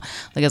camo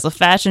like as a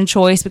fashion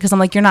choice, because I'm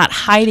like, you're not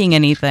hiding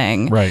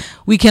anything. Right.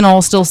 We can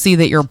all still see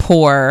that you're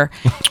poor.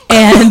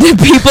 And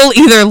people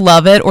either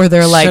love it or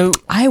they're like,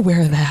 I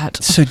wear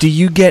that. So do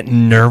you get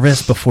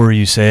nervous before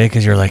you say it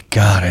because you're like,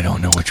 God, I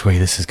don't know which way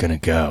this is going to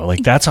go?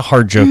 Like, that's a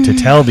hard joke to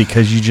tell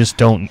because you just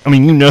don't. I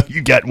mean, you know,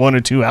 you get one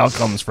or two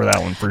outcomes for that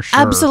one for sure.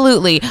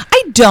 Absolutely.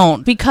 I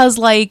don't, because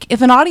like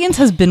if an audience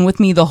has been with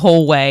me the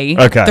whole way,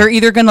 okay, they're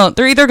either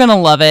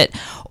gonna love it,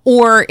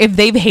 or if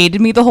they've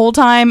hated me the whole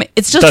time,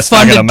 it's just that's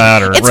fun. Not gonna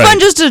matter. It's fun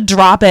just to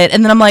drop it,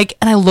 and then I'm like,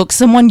 and I look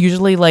someone,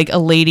 usually like a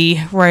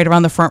lady right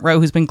around the front row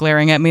who's been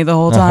glaring at me the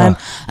whole time.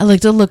 I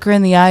like to look her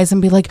in the eyes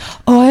and be like,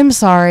 "Oh, I'm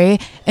sorry.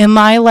 Am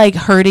I like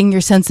hurting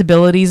your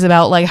sensibilities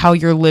about like how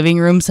your living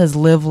room says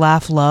live,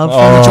 laugh, love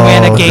from the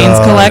Joanna Gaines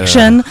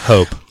collection?" Yeah.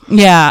 Hope.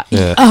 Yeah.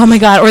 Oh my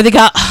God. Or they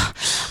got,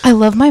 I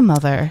love my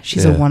mother.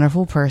 She's a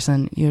wonderful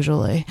person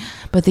usually.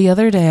 But the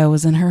other day I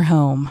was in her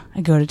home.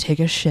 I go to take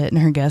a shit in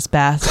her guest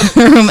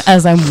bathroom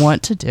as I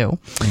want to do.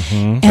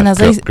 And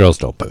as girls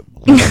don't poop.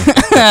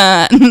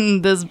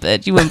 This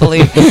bitch, you wouldn't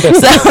believe.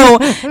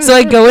 So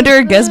I go into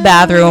her guest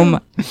bathroom.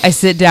 I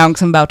sit down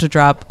because I'm about to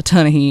drop a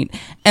ton of heat.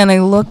 And I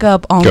look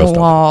up on the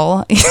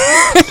wall.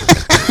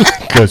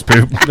 Girls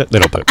poop. They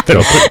don't poop. They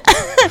don't poop.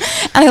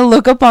 And I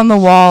look up on the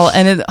wall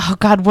and oh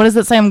God, what does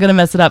it say? I'm going to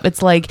mess it up.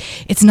 It's like,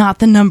 it's not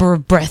the number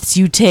of breaths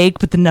you take,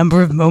 but the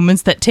number of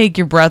moments that take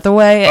your breath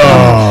away.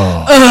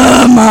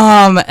 And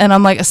Mom. And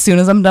I'm like, as soon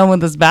as I'm done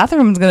with this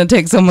bathroom, it's going to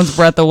take someone's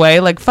breath away.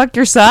 Like, fuck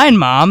your sign,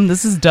 Mom.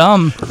 This is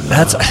dumb.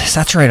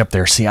 That's right up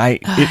there. See,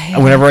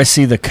 whenever I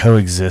see the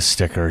coexist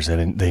stickers,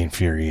 they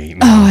infuriate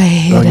me. Oh, I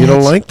hate it. You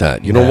don't like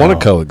that. You don't want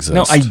to coexist.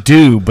 No, I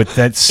do, but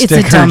that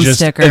sticker just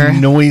sticker.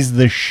 annoys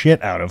the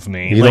shit out of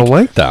me. You don't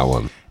like that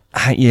one.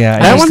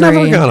 That one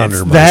never got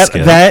under my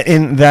skin.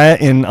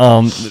 That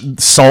in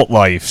Salt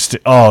Life.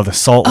 The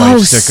Salt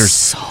Life stickers.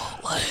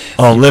 Salt Life.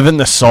 Oh, living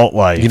the Salt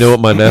Life. You know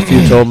what my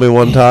nephew told me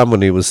one time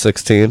when he was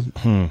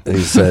 16?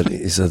 He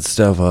said,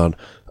 Stefan,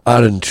 I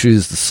didn't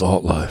choose the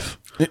Salt Life.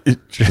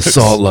 The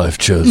Salt Life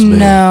chose me.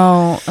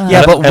 No.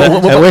 Yeah, but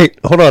wait,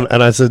 hold on.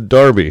 And I said,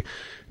 Darby,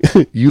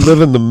 you live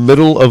in the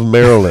middle of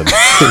Maryland.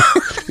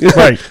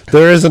 Right.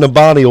 There isn't a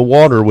body of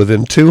water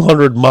within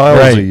 200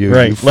 miles of you.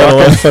 Right. You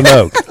fucking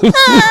fanote.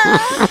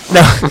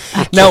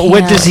 Now,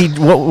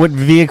 what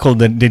vehicle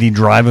did he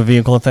drive a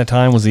vehicle at that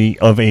time? Was he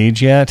of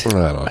age yet? I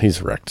don't know. He's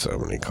wrecked so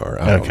many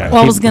cars. Okay.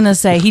 Well, I was going to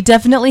say, he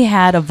definitely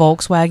had a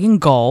Volkswagen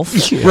Golf.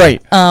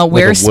 Right.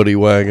 Like a Woody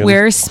wagon.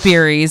 Wears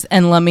Sperry's,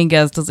 and let me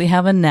guess, does he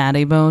have a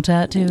Natty Bow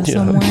tattoo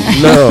somewhere?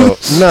 No,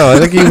 I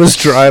think he was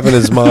driving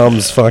his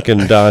mom's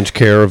fucking Dodge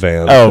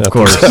Caravan. Oh, of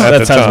course. At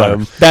the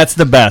time. That's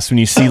the best when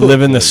you see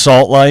living the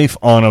Salt Life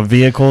on a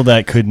vehicle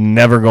that could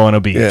never go on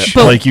a beach.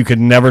 Yeah. Like you could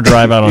never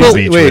drive out on a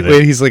beach. Wait. with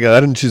it. He's like, I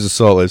didn't choose a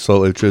Salt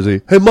Life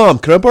jersey. Hey, Mom,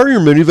 can I borrow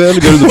your minivan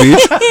to go to the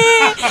beach?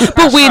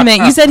 But wait a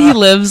minute, you said he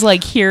lives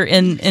like here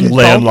in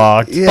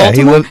landlocked. Yeah,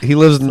 he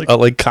lives in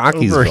like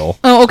Cockeysville.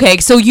 Oh, okay.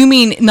 So you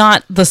mean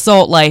not the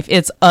Salt Life?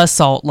 It's a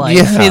Salt Life.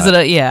 Yeah. Is it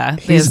a? Yeah.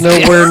 He's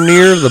nowhere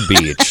near the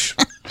beach.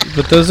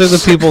 But those are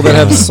the people that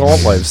have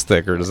Salt Life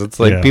stickers. It's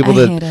like people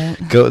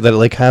that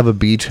like have a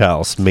beach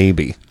house,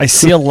 maybe. I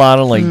see a lot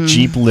of like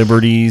Jeep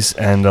Liberties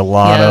and a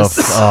lot of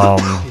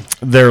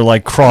they're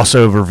like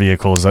crossover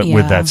vehicles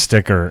with that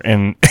sticker,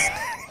 and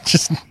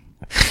just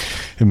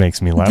it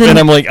makes me laugh. And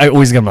I'm like,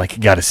 I'm like,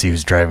 gotta see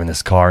who's driving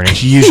this car, and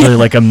it's usually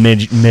like a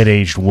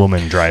mid-aged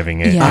woman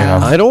driving it. Yeah.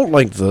 You know? I don't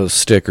like those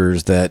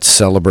stickers that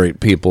celebrate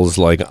people's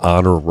like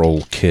honor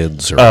roll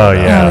kids. Or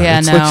yeah.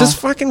 It's like, just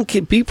fucking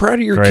be proud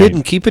of your kid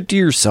and keep it to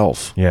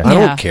yourself. Yeah. I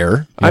don't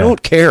care. Yeah. I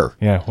don't care.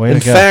 Yeah. Way In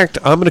to go. fact,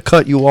 I'm going to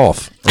cut you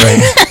off. Right.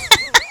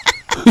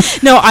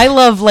 No, I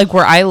love like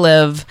where I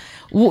live.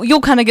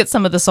 You'll kind of get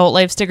some of the Salt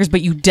Life stickers,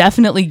 but you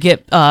definitely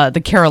get the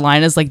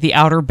Carolinas, like the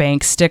Outer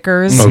Banks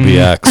stickers.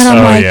 OBX.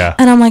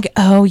 And I'm like,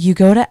 oh, you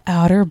go to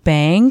Outer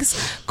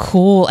Banks?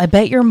 Cool. I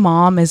bet your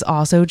mom is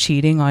also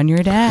cheating on your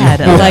dad.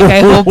 Like,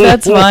 I hope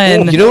that's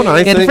fun. You know what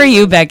I think? Good for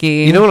you,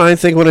 Becky. You know what I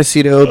think when I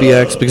see the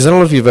OBX? Because I don't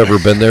know if you've ever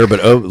been there,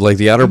 but like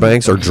the Outer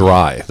Banks are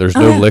dry. There's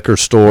no liquor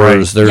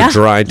stores. Right. There's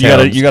dry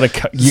towns. You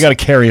gotta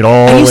carry it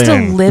all in. I used to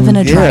live in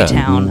a dry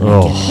town.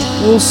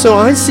 Well, so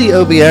I see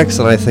OBX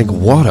and I think,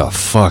 what a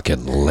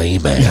fucking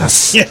lame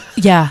ass.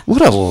 Yeah.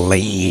 What a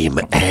lame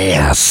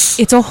ass.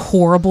 It's a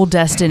horrible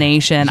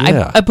destination.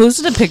 Yeah. I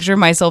posted a picture of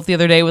myself the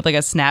other day with like a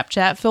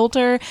Snapchat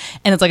filter,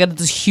 and it's like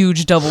this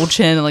huge double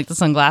chin and like the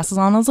sunglasses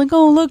on. I was like,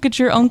 oh, look, it's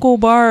your Uncle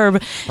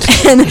Barb.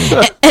 And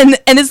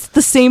it's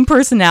the same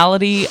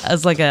personality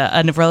as like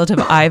a relative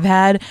I've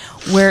had,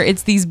 where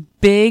it's these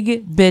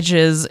big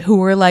bitches who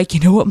were like, you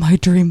know what my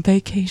dream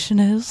vacation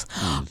is?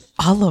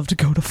 I love to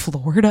go to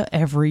Florida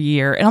every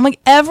year. And I'm like,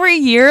 every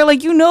year?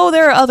 Like, you know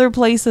there are other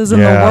places in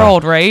the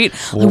world, right?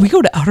 Like, we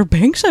go to Outer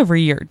Banks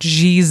every year.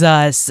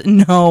 Jesus,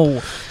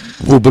 no.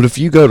 Well, but if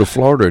you go to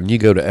Florida and you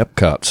go to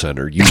Epcot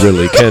Center, you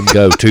really can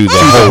go to the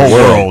whole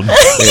world.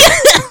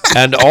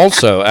 And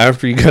also,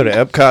 after you go to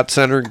Epcot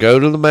Center, go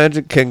to the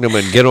Magic Kingdom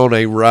and get on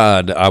a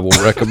ride. I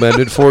will recommend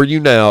it for you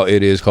now.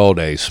 It is called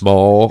A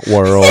Small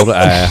World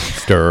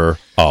After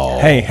All.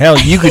 Hey, hell,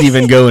 you could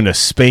even go into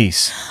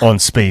space on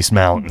Space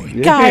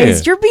Mountain.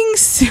 Guys, you're being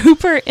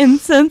super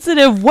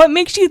insensitive. What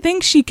makes you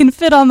think she can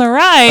fit on the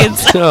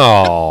rides?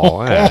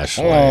 Oh,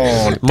 Ashley.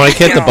 Mike,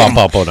 hit the bump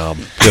up on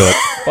Do it.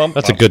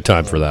 That's a good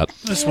time for that.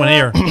 This one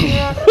here.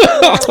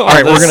 All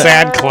right, we're gonna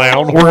sad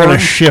clown. We're gonna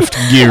shift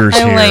gears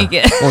here. I like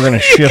it. We're gonna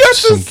shift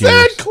some gears.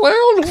 Sad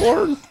clown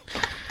horn.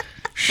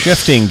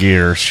 Shifting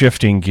gears.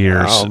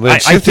 Oh, man,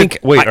 I think.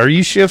 Wait, are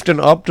you shifting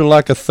up to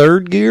like a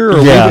third gear,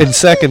 or we in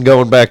second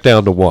going back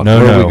down to one? No,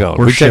 Where no, are we going?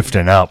 we're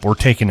shifting up. We're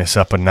taking this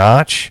up a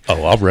notch.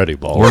 Oh, I'm ready,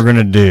 ball. We're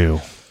gonna do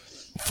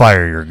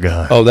fire your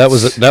gun. Oh, that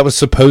was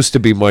supposed to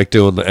be Mike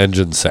doing the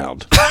engine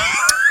sound.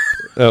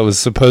 That was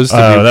supposed to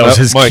be. That was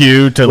his Mike,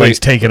 cue to like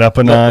take it up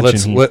a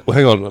notch.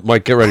 Hang on,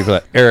 Mike, get ready for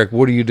that. Eric,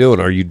 what are you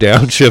doing? Are you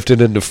downshifting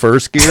into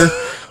first gear,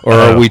 or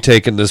are we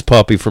taking this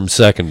puppy from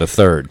second to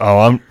third?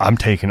 Oh,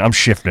 I'm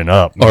shifting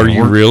up. Are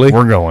you really?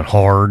 We're going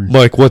hard.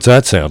 Mike, what's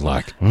that sound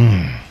like?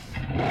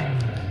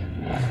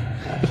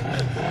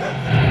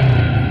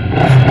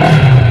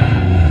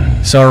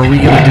 So are we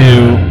gonna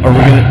do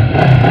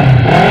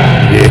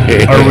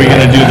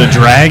the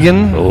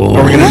dragon?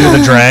 Are we gonna do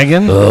the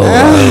dragon?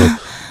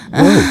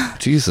 Oh,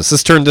 Jesus!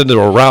 This turned into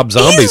a Rob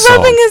Zombie He's song.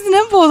 rubbing his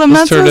nipples. I'm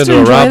not supposed to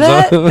enjoy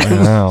that. I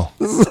know.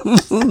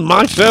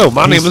 My show.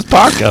 My name is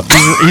Paco.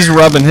 He's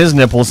rubbing his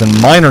nipples,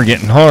 and mine are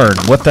getting hard.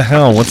 What the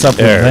hell? What's up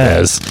with that? There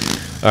it is.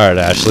 All right,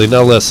 Ashley.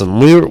 Now listen.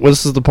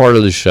 This is the part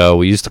of the show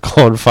we used to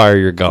call it "Fire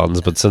Your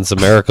Guns," but since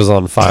America's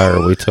on fire,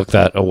 we took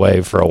that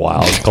away for a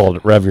while and called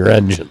it "Rev Your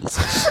Engines."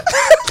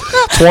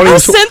 How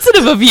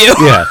sensitive of you.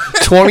 Yeah,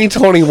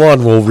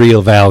 2021 will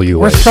reevaluate.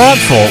 We're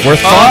thoughtful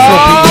people.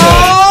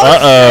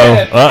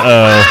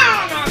 Uh-oh.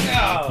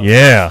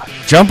 Yeah.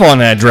 Jump on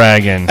that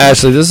dragon.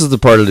 Ashley, this is the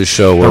part of the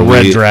show where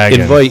we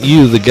invite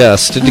you, the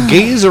guest, to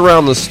gaze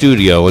around the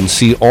studio and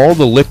see all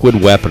the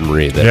liquid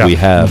weaponry that we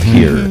have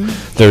here.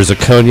 There's a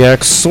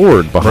cognac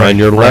sword behind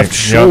your left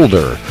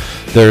shoulder.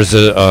 There's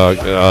a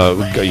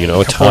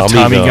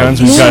Tommy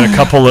guns. We've got a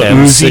couple of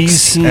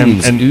Uzis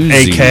and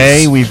Uzis.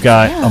 AK. We've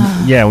got a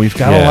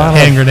lot of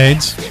hand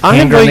grenades. I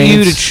invite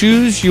you to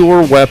choose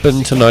your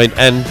weapon tonight,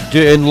 and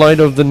in light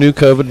of the new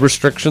COVID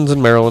restrictions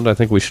in Maryland, I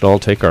think we should all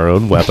take our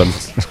own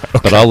weapons.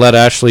 But I'll let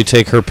Ashley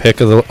take her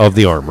pick of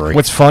the armory.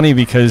 What's funny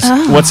because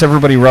what's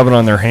everybody rubbing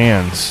on their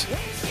hands?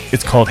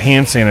 It's called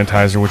hand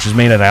sanitizer, which is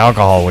made of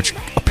alcohol, which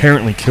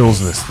apparently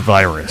kills this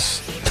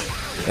virus.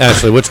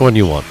 Ashley, which one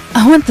you want?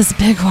 I want this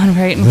big one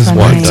right in front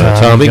of me.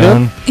 Tommy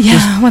gun?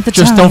 Yeah, I want the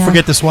Just don't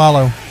forget to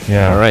swallow.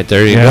 Yeah. All right,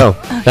 there you go.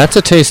 That's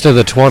a taste of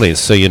the 20s,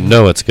 so you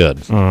know it's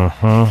good.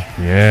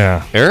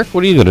 Yeah. Eric,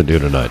 what are you going to do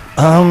tonight?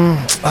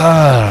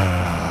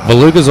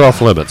 Beluga's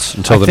off limits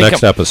until the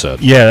next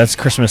episode. Yeah, that's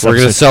Christmas. We're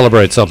going to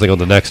celebrate something on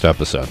the next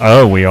episode.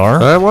 Oh, we are?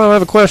 Well, I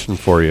have a question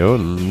for you,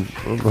 and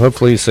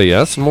hopefully you say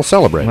yes, and we'll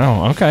celebrate.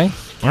 Oh, okay.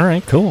 All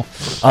right, cool.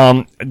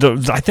 I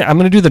think I'm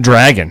going to do the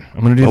dragon. I'm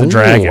going to do the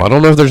dragon. I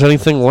don't know if there's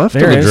anything left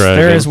of the dragon.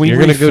 There is. You're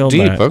going to go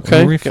deep.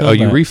 Okay.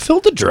 You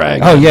refilled the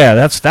dragon. Oh yeah,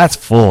 that's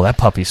full. That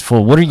puppy's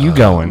full. What are you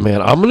going?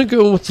 Man, I'm going to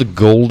go with the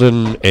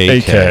golden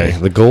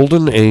AK. The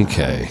golden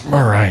AK.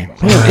 All right.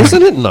 Man,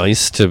 isn't it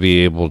nice to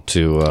be able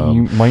to?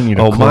 You might need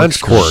a cork. Mine's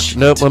corked.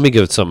 Nope. Let me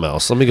give it something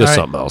else. Let me go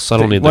something else. I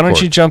don't need. Why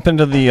don't you jump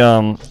into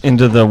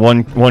the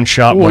one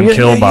shot, one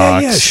kill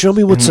box? Yeah. Show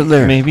me what's in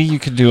there. Maybe you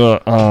could do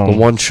a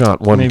one shot,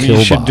 one kill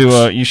box.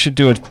 You should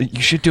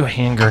do a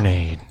hand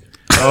grenade.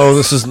 Oh,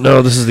 this is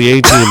the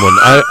A-Team one.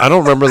 I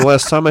don't remember the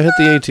last time I hit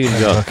the A-Team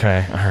gun.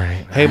 Okay, all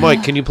right. Hey,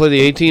 Mike, can you play the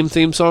A-Team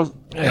theme song?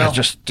 Yeah,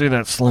 just do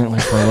that slightly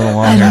for a little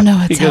longer. I don't know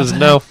what's He goes,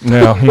 happening.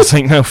 No, he's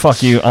like, no,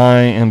 fuck you. I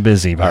am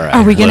busy. All right.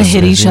 Are we going to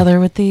hit each other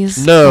with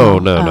these? No.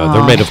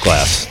 They're made of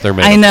glass.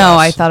 I know.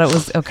 I thought it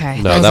was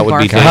okay. No, that would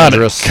be God,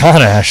 dangerous.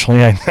 God,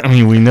 Ashley. I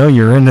mean, we know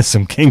you're into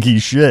some kinky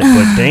shit,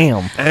 but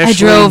damn. I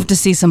drove to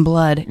see some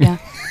blood. Yeah.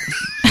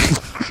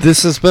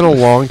 This has been a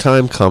long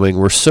time coming.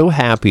 We're so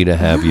happy to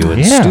have you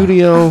in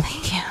studio.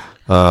 Thank you.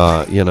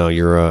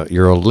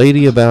 You're a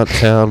lady about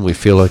town. We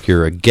feel like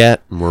you're a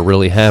get, and we're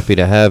really happy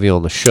to have you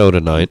on the show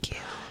tonight.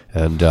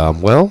 And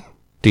well,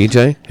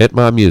 DJ, hit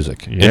my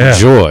music. Yeah.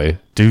 Enjoy.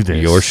 Do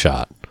this. Your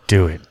shot.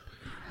 Do it.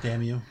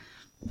 Damn you.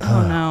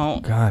 Oh, no.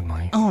 God,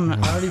 Mike. Oh, no.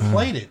 I already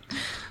played it.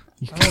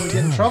 I don't want to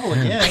get in trouble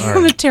again.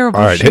 I'm a terrible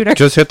All right, shooter.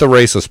 just hit the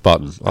racist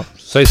button.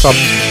 Say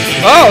something.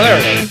 Oh, there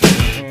it is.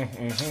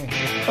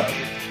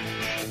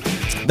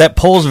 That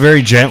pulls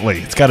very gently.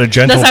 It's got a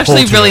gentle That's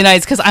actually pull to really it.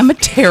 nice because I'm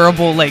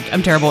terrible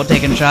at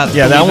taking shots.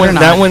 Yeah, that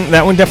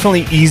one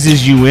definitely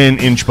eases you in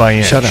inch by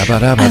inch. Shut up. I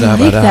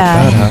like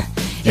that.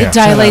 It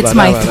dilates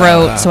my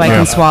throat so I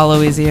can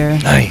swallow easier.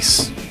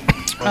 Nice.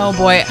 Oh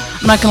boy,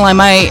 I'm not gonna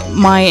lie,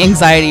 my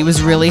anxiety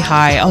was really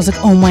high. I was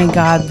like, oh my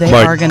god, they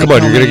Mike, are gonna come on,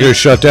 kill you're gonna me. get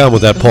shut down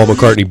with that Paul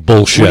McCartney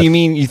bullshit. What do you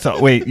mean? You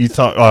thought with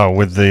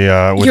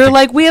the with You're the,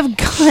 like, we have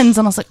guns,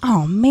 and I was like,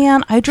 oh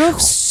man, I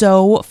drove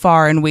so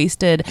far and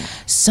wasted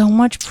so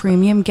much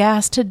premium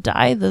gas to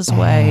die this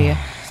way.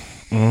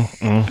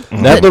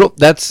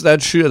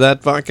 That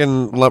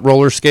fucking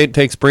roller skate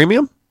takes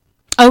premium.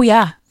 Oh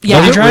yeah, What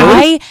are you driving?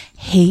 I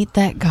hate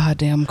that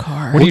goddamn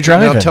car. What are you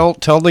driving? Now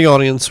tell the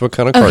audience what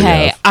kind of car you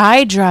Okay, have.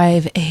 I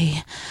drive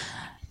a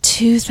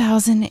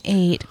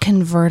 2008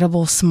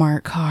 convertible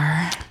smart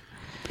car.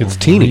 It's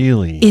teeny.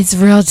 Really? It's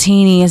real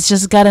teeny. It's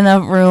just got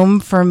enough room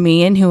for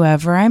me and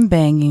whoever I'm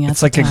banging at It's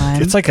the like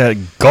time. it's like a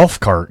golf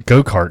cart,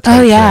 go-kart. Oh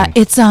type yeah, thing.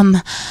 it's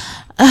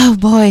oh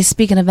boy,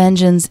 speaking of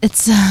engines,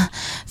 it's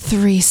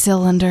 3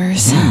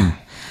 cylinders.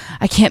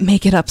 I can't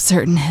make it up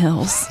certain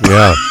hills.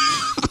 Yeah.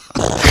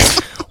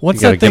 What's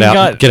You that thing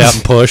gotta got? get out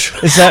and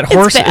push. Is that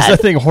horse? Is bad.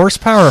 that thing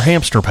horsepower or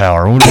hamster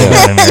power? What do you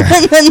got in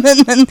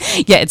there?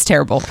 Yeah, it's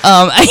terrible.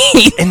 I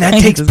hate And that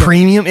takes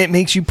premium. It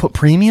makes you put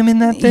premium in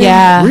that thing.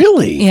 Yeah.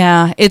 Really?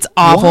 Yeah, it's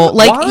awful. What?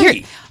 Like Why?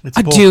 here,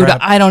 It's bull dude, crap.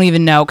 I don't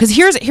even know. Because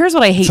here's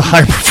what I hate.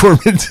 High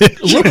performance.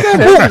 Look at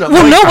it.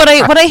 Well, no,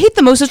 what I hate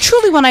the most is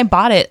truly when I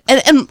bought it,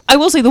 and I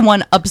will say the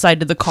one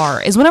upside to the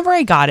car is whenever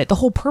I got it, the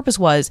whole purpose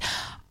was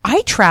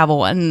I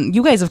travel, and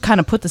you guys have kind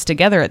of put this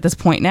together at this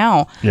point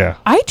now. Yeah.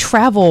 I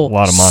travel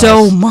lot of miles.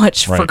 so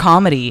much for Right.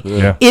 comedy.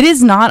 Yeah. It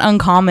is not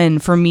uncommon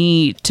for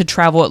me to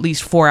travel at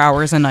least 4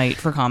 hours a night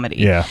for comedy.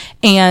 Yeah.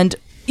 And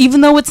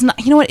even though it's not,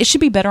 you know what, it should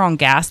be better on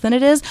gas than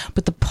it is,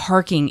 but the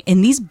parking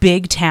in these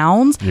big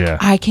towns, Yeah.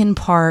 I can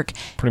park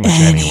Pretty much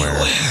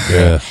anywhere.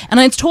 Yeah. and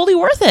it's totally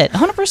worth it,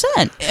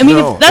 100%. I mean,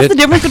 No, if that's it- the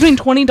difference between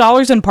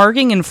 $20 in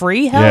parking and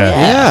free, hell Yeah.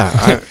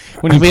 yeah. Yeah.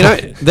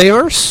 They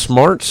are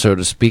smart, so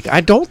to speak. I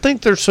don't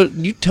think they're so.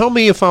 You tell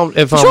me if I'm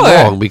Sure.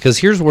 wrong, because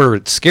here's where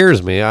it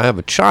scares me. I have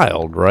a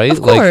child, right?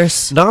 Of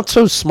course. Not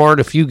so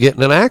smart if you get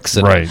in an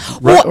accident, Right.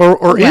 Right? Well,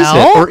 or is it?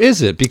 well- Or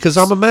is it? Because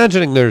I'm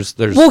imagining there's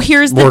Well,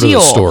 here's more the deal.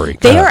 to the story.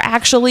 They are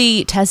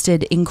actually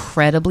tested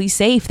incredibly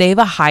safe. They have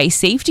a high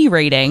safety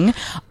rating,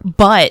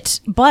 but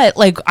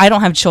like I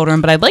don't have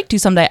children, but I'd like to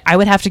someday. I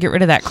would have to get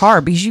rid of that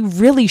car because you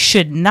really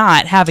should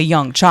not have a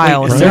young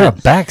child. Is there a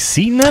back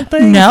seat in that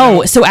thing?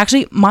 No. So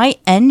actually, my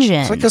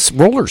engine. It's like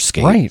a roller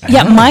skate. Right.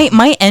 Yeah,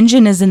 my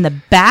engine is in the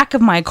back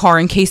of my car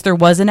in case there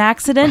was an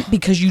accident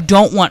because you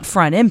don't want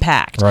front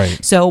impact. Right.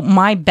 So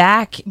my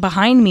back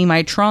behind me,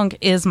 my trunk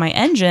is my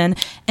engine,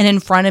 and in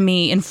front of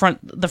me,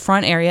 the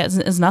front area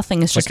is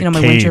nothing. It's just Like a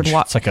my cage.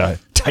 windshield. It's like a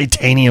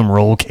titanium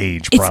roll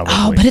cage,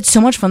 probably. But it's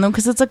so much fun though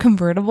because it's a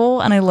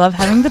convertible, and I love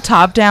having the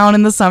top down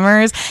in the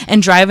summers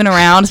and driving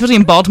around, especially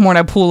in Baltimore. And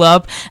I pull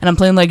up and I'm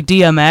playing like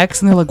DMX,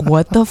 and they're like,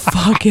 "What the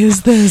fuck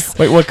is this?"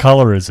 Wait, what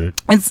color is it?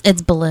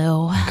 It's blue.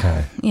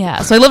 Okay.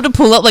 Yeah, so I love to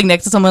pull up like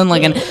next to someone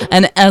like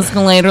an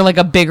Escalade, like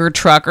a bigger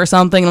truck or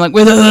something. I'm like,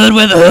 where the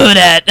hood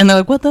at? And they're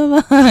like, what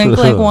the fuck?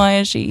 Like, why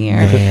is she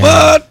here?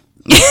 But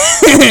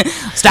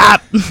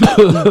Stop.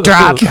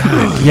 Drop.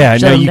 Yeah,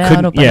 Shut no, 'em you down,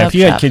 couldn't. open Yeah, up if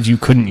you had shop. kids, you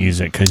couldn't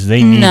use it because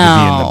they need to be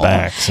in the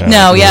back. So.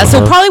 No, yeah.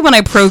 So probably when I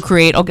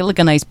procreate, I'll get like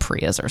a nice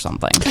Prius or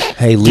something.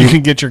 hey, You Lee,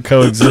 can get your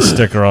coexist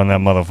sticker on that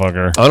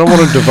motherfucker. I don't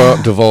want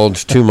to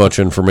divulge too much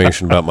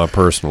information about my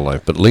personal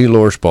life, but Lee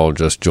Lorschball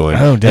just joined.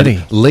 Oh, did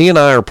he? Lee and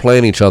I are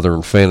playing each other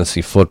in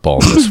fantasy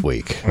football this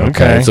week.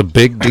 Okay. It's a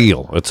big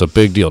deal. It's a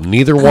big deal.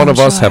 Neither one of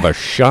us have a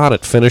shot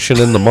at finishing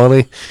in the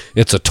money.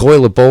 It's a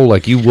toilet bowl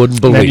like you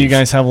wouldn't Now, believe. do you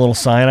guys have a little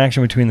side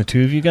action between the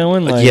two of you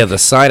going? Like, Yeah, the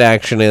side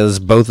action is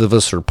both of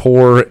us are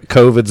poor.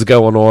 COVID's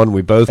going on.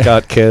 We both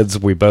got kids.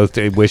 We both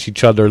wish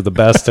each other the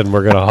best, and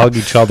we're going to hug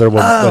each other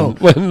when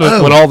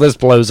all this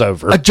blows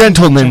over. a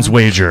gentleman's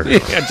wager.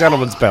 Yeah,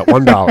 gentleman's bet,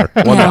 $1.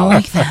 $1. Yeah, I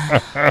like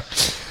that.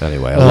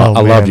 Anyway, I Oh,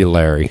 love man. you,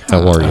 Larry.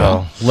 How are you?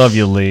 Oh, love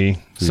you, Lee.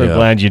 So Yeah.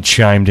 glad you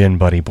chimed in,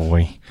 buddy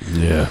boy.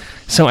 Yeah.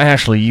 So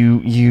Ashley,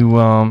 you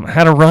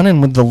had a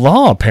run-in with the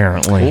law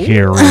apparently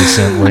here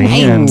recently,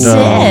 and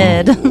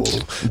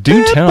Did.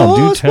 do tell.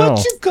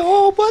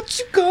 What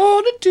you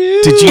gonna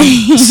do? Did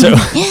you?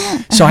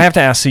 So I have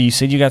to ask. So you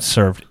said you got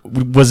served.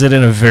 Was it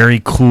in a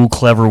very cool,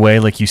 clever way,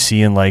 like you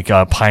see in like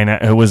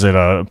pineapple? Was it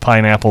a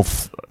pineapple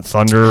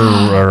thunder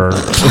or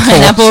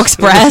Pineapple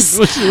Express.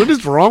 What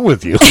is wrong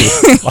with you?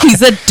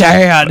 He's a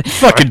dad.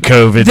 fucking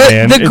COVID,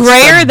 man? The It's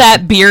grayer like-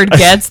 that beard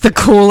gets, the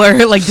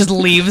cooler like just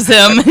leaves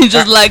him. He's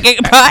just like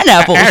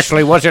pineapple.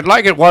 Ashley, was it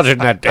like it was in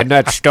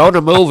that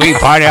stoner movie,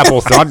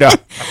 Pineapple Thunder?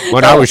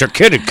 When I was a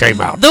kid, it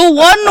came out. The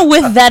one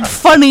with that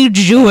funny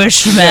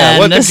Jewish man.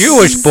 with the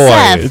Jewish boy.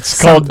 Seth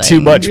It's called something.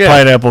 Too Much Yeah.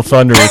 Pineapple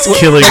Thunder. It's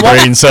killing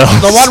brain cells.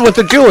 The one with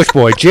the Jewish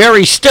boy,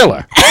 Jerry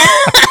Stiller.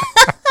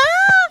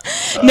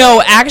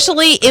 No,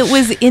 actually, it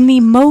was in the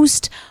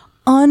most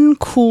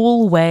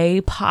uncool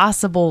way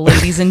possible,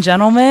 ladies and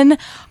gentlemen.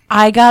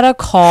 I got a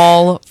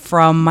call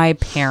from my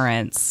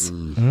parents.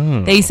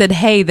 They said,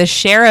 "Hey, the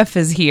sheriff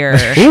is here."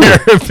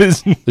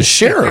 The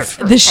sheriff.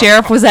 The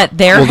sheriff was at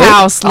their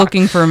house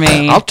looking for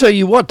me. I'll tell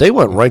you what, they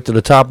went right to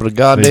the top of the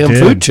goddamn did.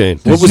 food chain.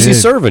 What was he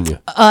serving you?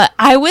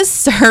 I was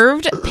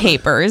served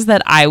papers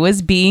that I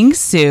was being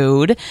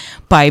sued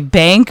by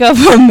Bank of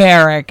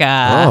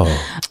America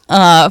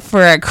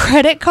for a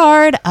credit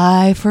card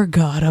I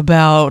forgot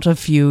about a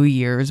few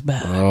years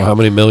back. How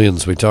many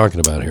millions we talking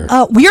about here?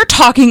 We are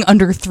talking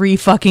under $3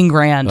 fucking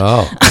grand.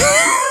 Oh.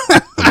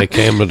 And they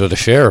came to the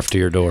sheriff to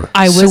your door.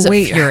 I was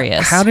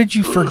furious. How did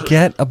you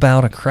forget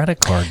about a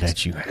credit card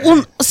that you had?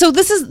 Well, so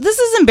this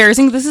is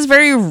embarrassing. This is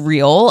very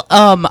real.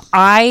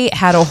 I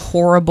had a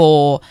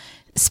horrible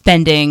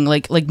spending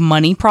like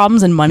money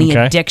problems and money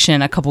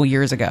addiction a couple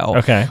years ago.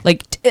 Okay.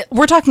 Like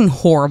we're talking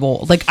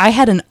horrible. Like I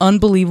had an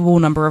unbelievable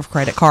number of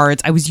credit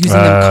cards. I was using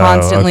them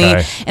constantly.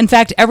 Okay. In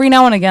fact, every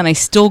now and again I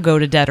still go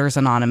to Debtors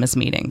Anonymous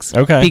meetings.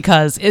 Okay.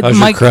 Because How's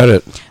your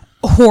credit?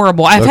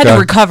 Horrible. I've had to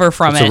recover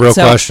from That's it. a real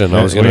question.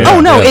 I was gonna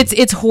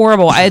it's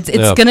horrible.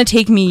 It's gonna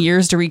take me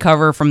years to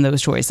recover from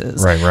those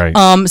choices.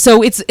 Right.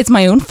 So it's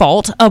my own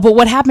fault. But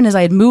what happened is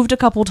I had moved a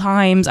couple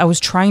times. I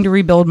was trying to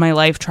rebuild my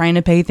life, trying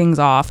to pay things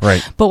off.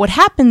 Right. But what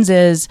happens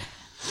is,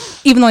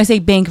 even though I say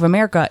Bank of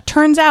America, it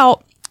turns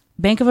out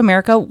Bank of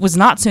America was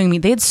not suing me.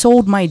 They had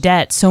sold my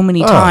debt so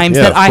many times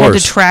that I had to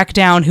track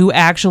down who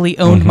actually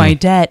owned my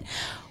debt,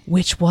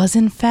 which was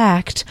in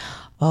fact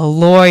a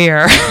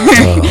lawyer.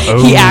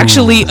 He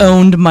actually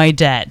owned my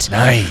debt.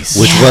 Nice.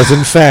 Which was,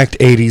 in fact,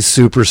 80s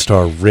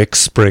superstar Rick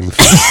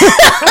Springfield.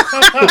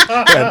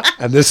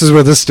 and this is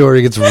where the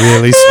story gets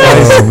really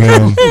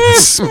spicy.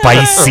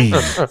 Spicy.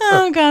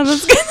 Oh, God,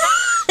 that's good.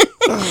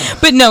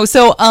 But no,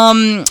 so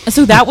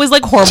that was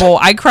like horrible.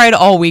 I cried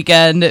all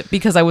weekend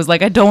because I was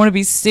like, I don't want to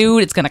be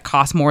sued. It's going to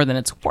cost more than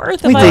it's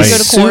worth if I go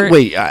to court.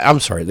 I'm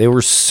sorry. They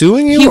were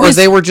suing you, or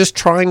they were just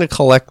trying to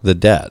collect the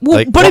debt?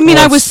 Well, but I mean,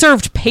 I was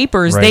served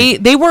papers.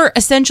 Right. They were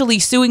essentially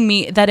suing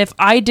me that if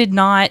I did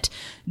not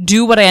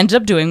do what I ended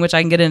up doing, which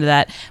I can get into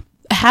that,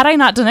 had I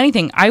not done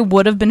anything, I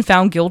would have been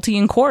found guilty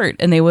in court,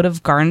 and they would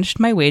have garnished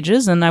my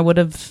wages, and I would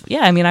have,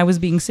 I was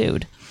being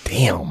sued.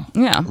 Damn.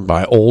 Yeah.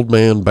 By old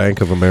man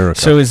Bank of America.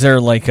 So is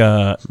there like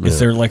a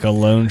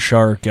loan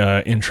shark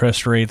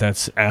interest rate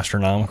that's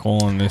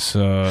astronomical on this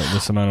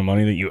amount of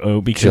money that you owe?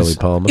 Because Chili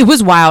Palmer. It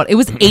was wild. It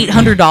was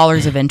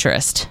 $800 of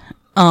interest.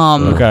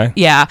 Okay.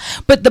 Yeah,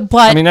 but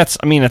I mean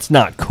that's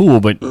not cool,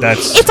 but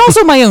it's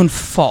also my own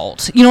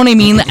fault. You know what I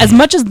mean? As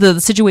much as the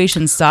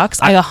situation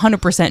sucks, I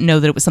 100% know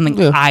that it was something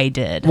I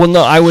did. Well,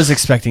 no, I was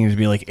expecting it to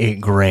be like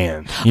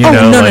 $8,000.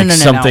 No,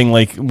 something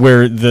like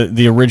where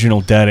the original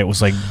debt, it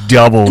was like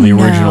double the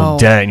original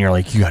debt, and you're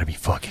like, you got to be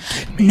fucking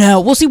kidding me. No,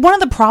 well, see, one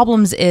of the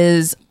problems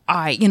is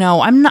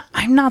I'm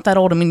not that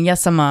old. I mean,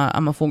 yes, I'm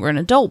a full-grown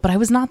adult, but I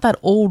was not that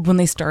old when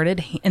they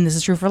started, and this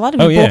is true for a lot of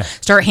people.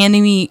 Start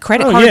handing me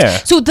credit cards. Yeah.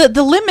 So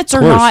the limits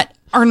are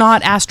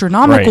not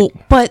astronomical,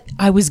 but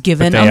I was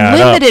given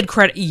unlimited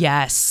credit.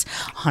 Yes,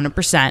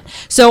 100%.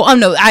 So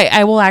no,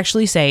 I will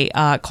actually say,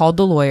 called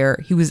the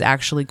lawyer. He was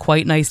actually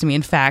quite nice to me.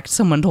 In fact,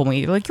 someone told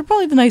me, like, you're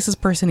probably the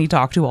nicest person he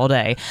talked to all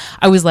day.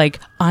 I was like,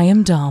 I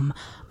am dumb.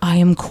 I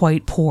am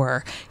quite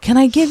poor. Can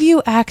I give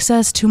you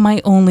access to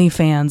my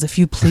OnlyFans if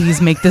you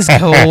please make this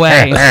go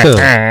away?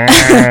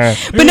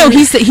 But no,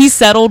 he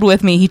settled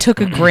with me. He took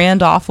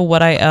 $1,000 off of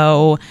what I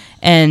owe,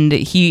 and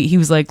he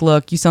was like,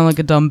 "Look, you sound like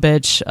a dumb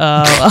bitch.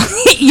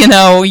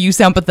 You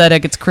sound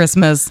pathetic. It's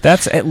Christmas."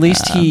 That's at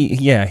least he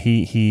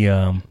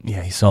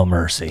saw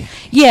mercy.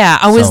 Yeah,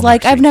 I was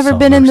like, I've never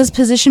been in this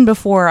position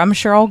before. I'm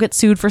sure I'll get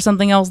sued for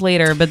something else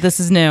later, but this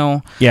is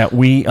new. Yeah,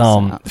 we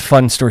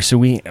fun story. So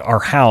our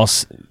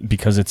house,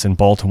 because it's in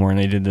Baltimore, and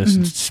they did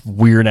this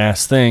weird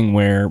ass thing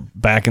where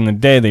back in the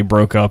day they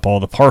broke up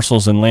all the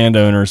parcels and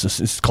landowners.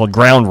 It's called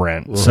ground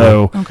rent.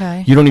 So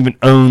you don't even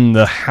own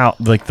the house,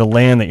 like the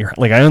land that you're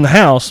like. I own the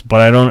house,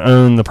 but I don't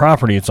own the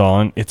property it's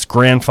on. It's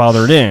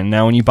grandfathered in.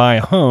 Now, when you buy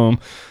a home,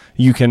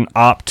 you can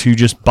opt to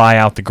just buy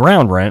out the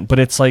ground rent, but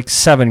it's like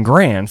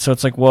 $7,000. So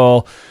it's like,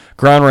 well,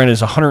 ground rent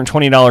is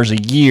 $120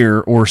 a year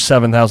or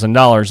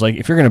 $7,000. Like,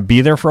 if you're going to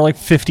be there for like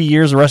 50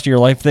 years, the rest of your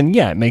life, then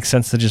yeah, it makes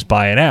sense to just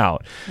buy it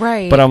out.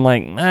 Right. But I'm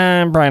like,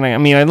 Brian, I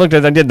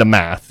did the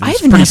math.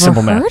 I've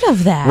never heard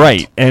of that.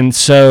 Right. And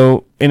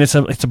so, and it's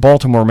a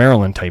Baltimore,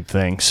 Maryland type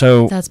thing.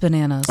 So that's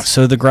bananas.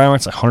 So the ground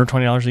rent's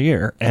 $120 a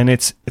year, and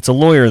it's a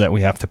lawyer that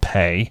we have to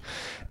pay.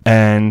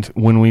 And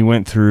when we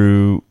went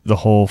through the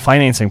whole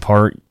financing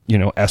part,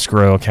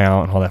 escrow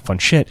account and all that fun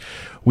shit,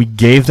 we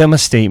gave them a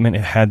statement.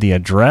 It had the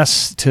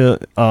address to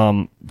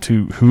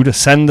who to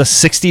send the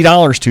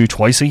 $60 to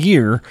twice a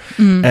year,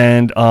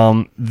 and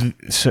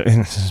so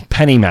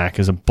PennyMac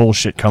is a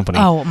bullshit company.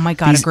 Oh my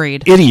God, These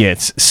agreed.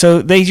 Idiots.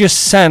 So they just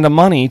send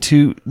money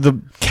to the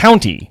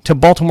county, to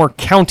Baltimore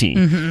County.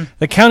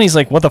 The county's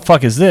like, what the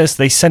fuck is this?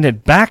 They send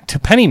it back to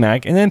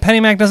PennyMac, and then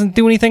PennyMac doesn't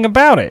do anything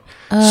about it.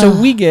 So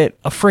we get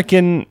a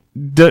freaking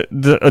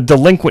a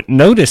delinquent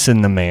notice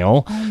in the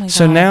mail. Oh my God.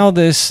 So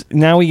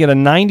now we get a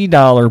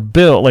 $90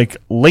 bill, like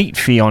late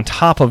fee on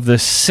top of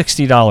this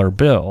 $60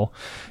 bill.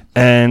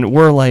 And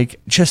we're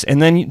like,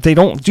 and then they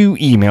don't do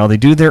email. They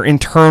do their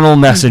internal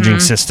messaging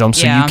system.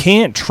 So you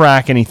can't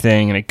track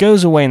anything, and it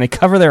goes away, and they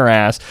cover their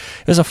ass.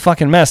 It was a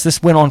fucking mess.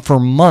 This went on for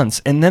months,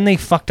 and then they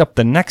fucked up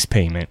the next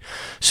payment.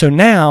 So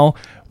now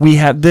we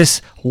have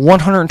this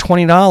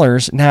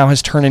 $120 now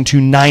has turned into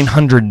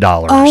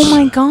 $900. Oh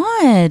my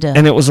God.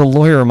 And it was a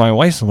lawyer, my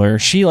wife's a lawyer.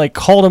 She like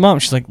called him up.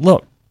 She's like,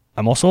 look,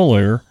 I'm also a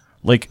lawyer.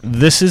 Like,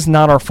 this is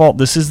not our fault.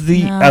 This is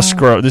the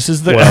escrow. This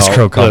is the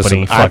escrow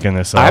company fucking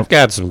this up. I've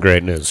got some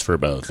great news for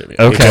both of you.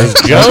 Okay.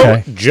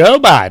 Joe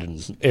Biden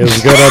is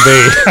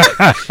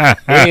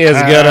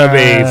gonna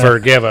be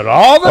forgiven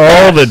all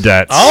the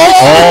debts.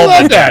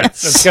 All the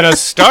debts. It's gonna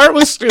start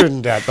with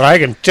student debt, but I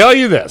can tell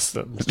you this: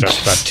 it's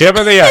just the tip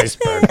of the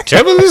iceberg,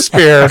 tip of the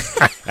spear.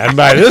 And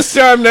by this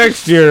time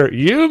next year,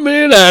 you,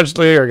 me, and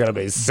Ashley are gonna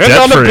be sitting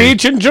on the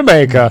beach in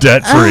Jamaica,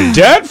 debt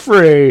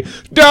free,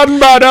 down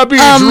by the beach,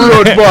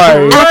 road boy.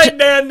 Right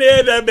down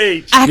near the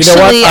beach.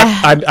 Actually, you know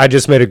what? I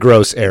just made a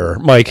gross error.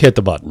 Mike, hit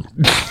the button.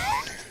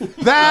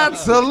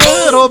 That's a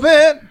little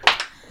bit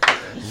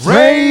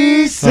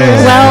racist.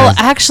 Well,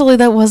 actually,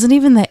 that wasn't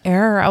even the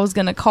error I was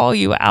going to call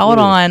you out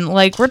on.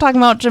 Like, we're talking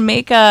about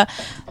Jamaica.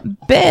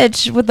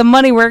 Bitch, with the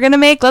money we're going to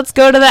make, let's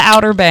go to the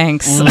Outer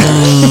Banks.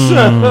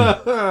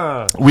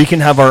 We can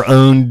have our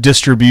own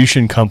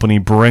distribution company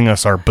bring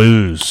us our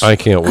booze. I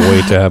can't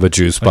wait to have a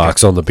juice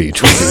box on the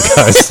beach with you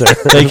guys there.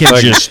 They can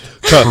just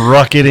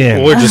truck it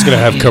in. We're just going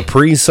to have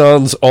Capri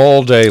Suns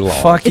all day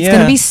long. Fuck It's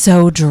going to be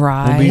so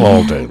dry.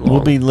 All day long.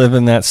 We'll be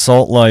living that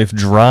salt life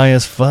dry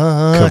as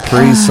fuck.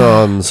 Capri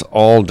Suns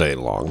all day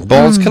long.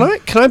 Balls,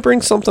 can I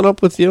bring something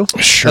up with you?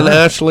 Sure. And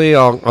Ashley,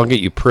 I'll get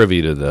you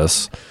privy to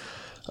this.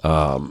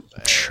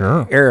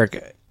 Sure.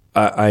 Eric,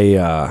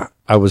 I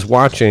was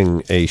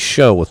watching a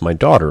show with my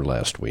daughter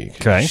last week.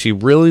 Okay. She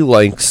really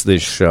likes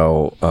this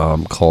show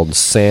called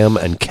Sam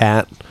and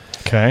Cat.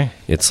 Okay.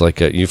 It's like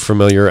you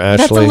familiar, Ashley?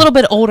 That's a little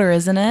bit older,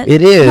 isn't it?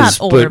 It is,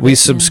 Not older, but we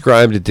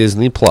subscribe to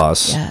Disney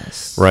Plus.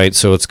 Yes. Right,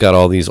 so it's got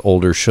all these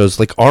older shows.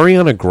 Like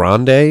Ariana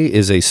Grande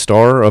is a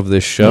star of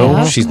this show.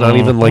 Yeah. She's not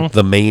even like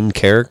the main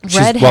character.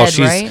 Redhead,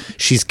 right?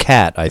 She's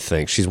Cat, I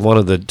think. She's one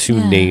of the two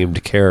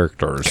named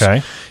characters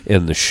Okay.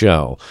 in the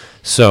show.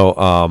 So,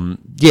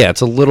 yeah,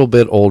 it's a little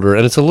bit older,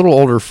 and it's a little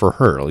older for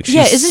her. Like,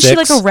 she's Isn't 6. she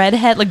like a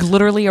redhead? Like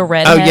literally a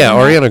redhead? Oh, yeah,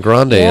 Ariana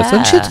Grande is.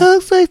 And she Yeah.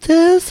 talks like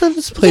this and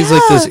just plays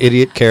like this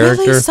idiot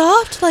character. Really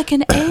soft, like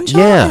an angel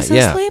Yeah, is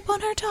yeah. asleep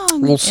on her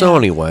tongue. Well, so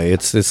anyway,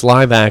 it's this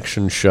live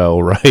action show,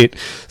 right?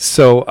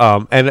 So,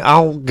 and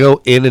I'll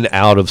go in and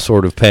out of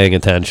sort of paying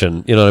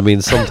attention. You know what I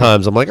mean?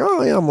 Sometimes I'm like,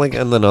 oh yeah,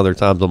 and then other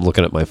times I'm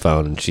looking at my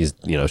phone and she's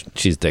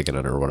digging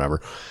it or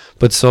whatever.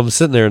 But so I'm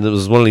sitting there, and it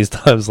was one of these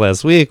times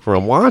last week where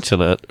I'm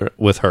watching it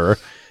with her,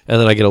 and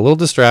then I get a little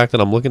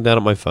distracted. I'm looking down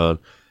at my phone,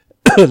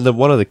 and then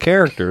one of the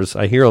characters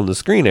I hear on the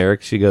screen,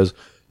 Eric, she goes,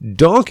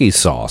 "Donkey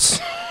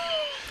sauce."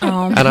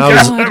 Oh,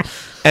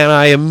 And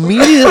I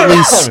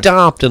immediately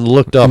stopped and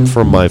looked up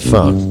from my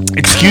phone.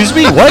 Excuse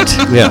me? What?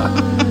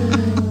 Yeah.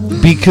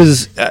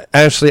 Because,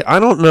 Ashley, I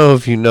don't know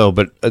if you know,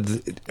 but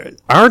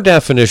our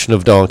definition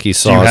of donkey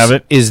sauce have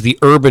it? is the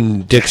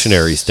Urban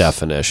Dictionary's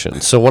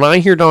definition. So when I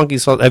hear donkey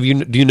sauce, do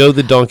you know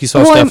the donkey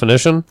sauce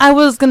definition? I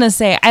was going to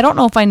say, I don't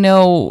know if I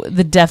know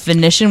the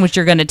definition, which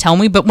you're going to tell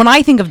me, but when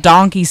I think of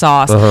donkey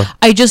sauce,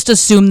 I just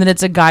assume that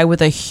it's a guy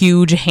with a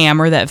huge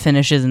hammer that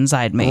finishes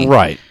inside me.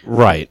 Right.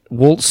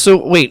 Well, so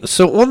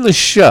on the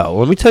show,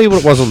 let me tell you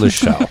what it was on the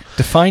show.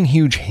 Define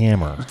huge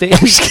hammer.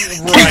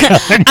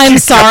 I'm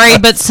sorry,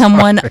 but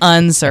someone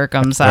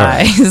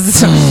uncircumcised.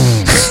 So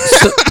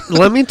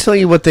let me tell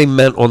you what they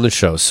meant on the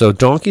show. So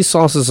donkey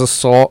sauce is a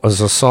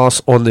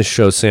sauce on this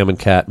show, Sam and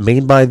Cat,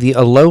 made by the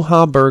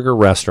Aloha Burger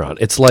restaurant.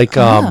 It's like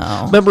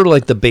remember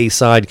like the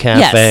Bayside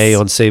Cafe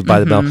on Saved by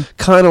the Bell,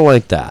 kind of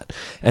like that.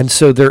 And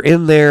so they're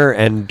in there,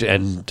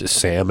 and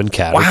Sam and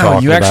Cat are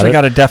talking you actually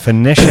got a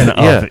definition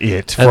of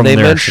it from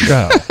their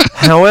show.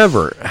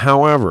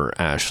 However,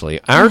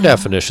 Ashley, our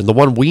definition, the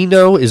one we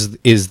know, is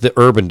the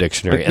Urban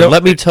Dictionary. And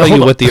let me tell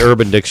you what the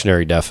Urban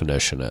Dictionary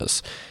definition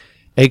is.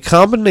 A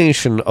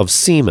combination of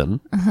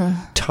semen,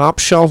 top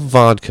shelf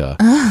vodka,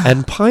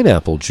 and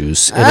pineapple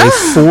juice in a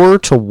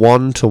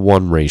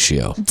 4-to-1-to-1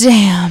 ratio.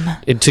 Damn.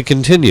 And to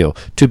continue,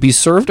 to be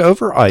served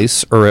over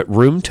ice or at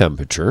room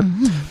temperature,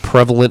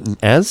 prevalent in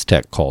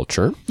Aztec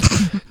culture,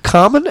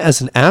 common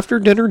as an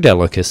after-dinner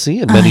delicacy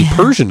in many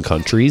Persian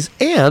countries,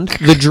 and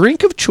the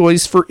drink of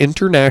choice for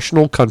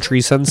international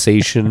country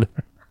sensation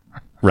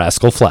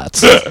Rascal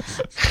Flatts.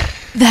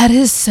 That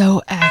is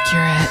so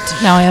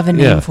accurate. Now I have a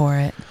name for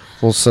it.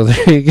 Well, so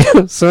there you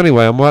go. So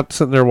anyway, I'm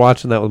sitting there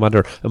watching that with my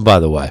daughter. And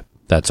by the way,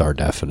 that's our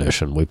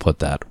definition. We put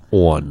that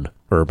on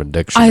Urban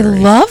Dictionary. I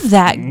love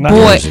that.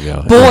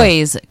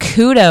 Boys,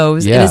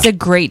 kudos. Yeah. It is a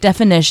great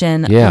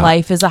definition. Yeah.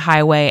 Life is a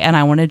highway, and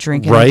I want to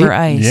drink it over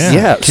ice.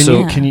 Yeah.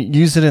 Can you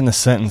use it in the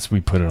sentence we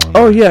put it on?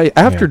 Oh, yeah.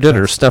 After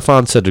dinner,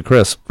 Stefan said to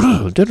Chris,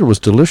 dinner was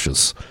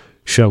delicious.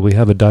 Shall we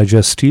have a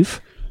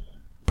digestif?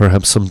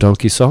 Perhaps some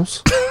donkey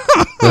sauce?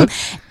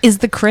 Is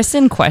the Chris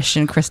in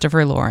question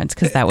Christopher Lawrence?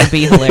 Because that would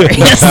be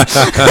hilarious.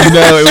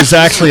 No, it was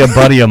actually a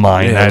buddy of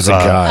mine. Yeah, it's a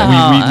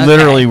guy. We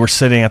literally were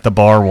sitting at the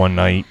bar one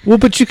night. Well,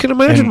 but you can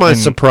imagine my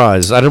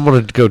surprise. I didn't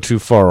want to go too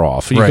far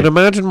off. You can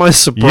imagine my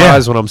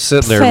surprise when I'm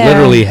sitting there,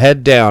 literally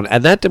head down,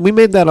 and we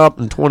made that up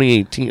in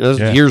 2018. That was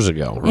years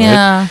ago, right?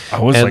 Yeah.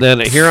 Then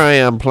here I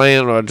am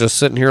playing, just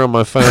sitting here on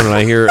my phone, and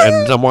I hear,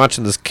 and I'm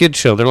watching this kid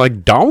show. They're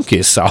like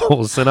donkey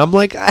sauce, and I'm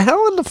like,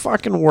 how in the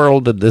fucking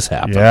world did this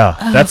happen? Yeah,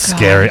 that's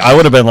scary. I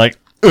would have been like,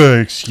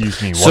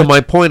 excuse me, what? So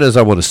my point is,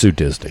 I want to sue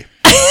Disney.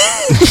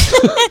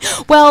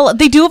 Well,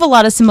 they do have a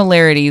lot of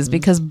similarities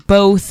because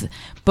both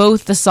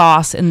the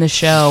sauce in the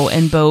show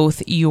and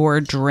both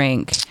your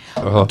drink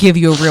give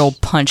you a real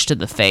punch to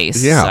the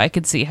face. Yeah. So I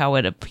could see how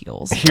it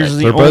appeals.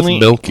 They're both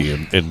milky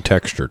in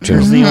texture, too.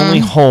 Here's the only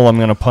hole I'm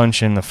going to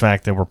punch in the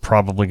fact that we're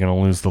probably going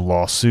to lose the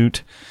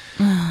lawsuit.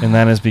 And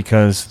that is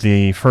because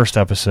the first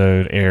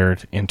episode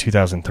aired in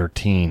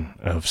 2013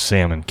 of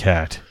Sam and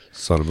Cat.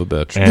 Son of a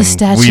bitch.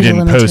 And we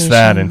didn't post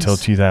that until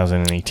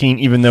 2018,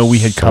 even though we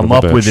had come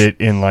up with it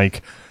in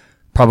like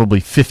probably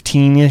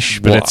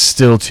 15-ish, but it's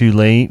still too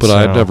late. But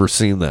I'd never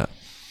seen that.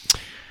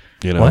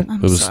 You know,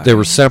 they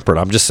were separate.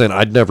 I'm just saying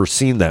I'd never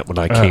seen that when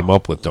I came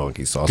up with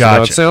donkey sauce. Gotcha.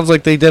 Now it sounds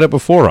like they did it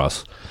before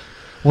us.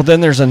 Well,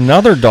 then there's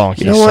another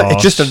donkey sauce. You know what?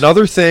 It's just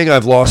another thing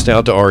I've lost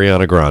out to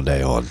Ariana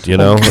Grande on. You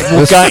know,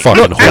 this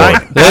fucking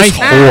whore. This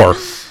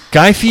whore.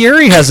 Guy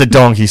Fieri has a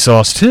donkey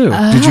sauce too.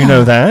 Did you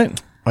know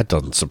that? That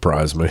doesn't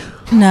surprise me.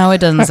 No, it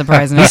doesn't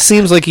surprise me. He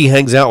seems like he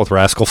hangs out with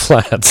Rascal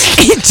Flatts.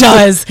 He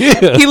does.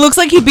 Yeah. He looks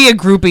like he'd be a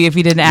groupie if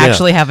he didn't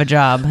actually have a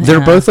job.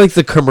 They're both like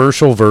the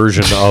commercial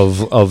version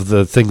of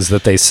the things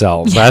that they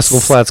sell. Yes. Rascal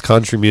Flatts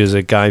country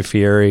music, Guy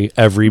Fieri,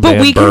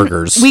 Everyman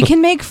burgers. We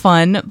can make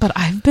fun, but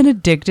I've been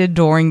addicted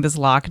during this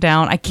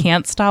lockdown. I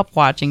can't stop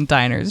watching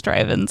Diners,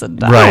 Drive-Ins, and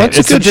Dives. Right,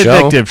 it's a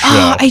addictive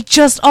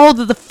show.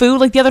 The food.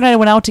 Like the other night I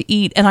went out to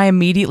eat and I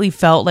immediately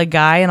felt like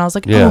Guy and I was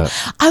like,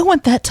 I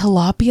want that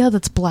tilapia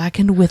that's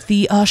blackened with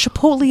the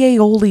chipotle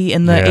aioli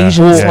and the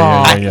Asian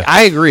slaw.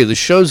 I agree. The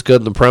show's good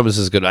and the premise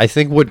is good. I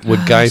think what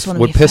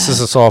pisses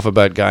us off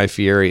about Guy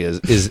Fieri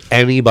is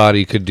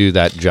anybody could do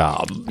that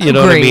job. You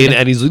know what I mean?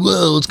 And he's like,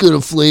 well, let's go to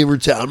Flavor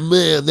Town.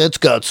 Man, that's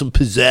got some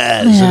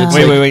pizzazz. Yeah. And it's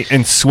wait,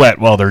 and sweat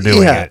while they're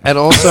doing it. And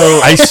also,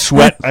 I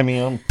sweat. I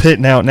mean, I'm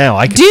pitting out now.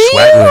 I can Do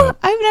sweat. you?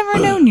 I've never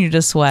known you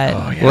to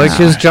sweat. like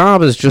his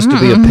job is just to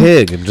be a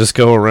pig and just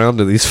go around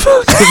to these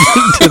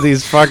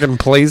fucking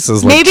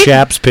places like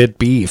Chaps Pit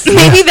Beef.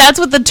 Maybe that's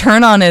what the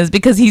turn on is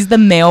because he's the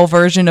male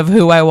version of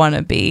who I want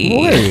to be.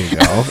 Well, there you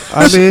go.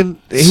 I mean,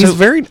 he's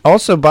very.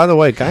 Also, by the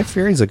way, Guy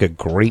Fieri's like a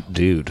great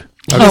dude.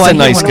 He's a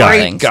nice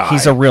guy.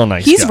 He's a real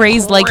nice guy. He's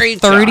raised like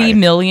 $30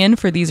 million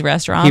for these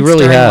restaurants. He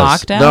really during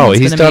has. lockdown. No, It's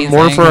he's been done amazing.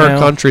 more for our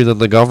country than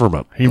the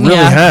government. He really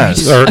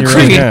has. He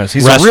really has.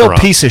 He's a real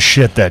piece of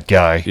shit, that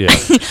guy. Yeah.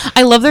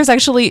 I love there's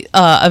actually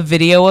a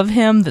video of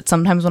him that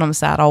sometimes when I'm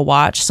sad I'll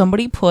watch.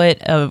 Somebody put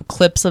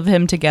clips of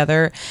him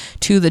together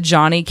to the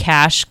Johnny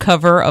Cash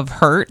cover of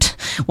Hurt.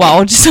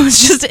 Wow, so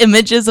it's just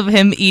images of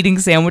him eating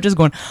sandwiches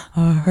going,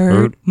 I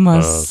hurt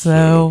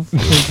myself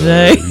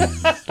today.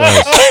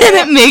 And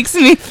it makes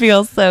me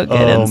feel so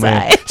good inside.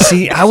 Man.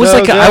 See, I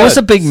was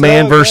a big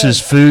Man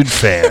versus Food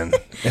fan.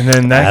 And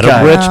then that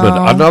Adam Richmond,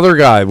 another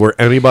guy where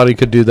anybody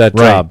could do that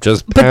job,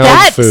 just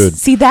pound food.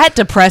 See, that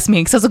depressed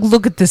me because I was like,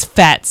 look at this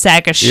fat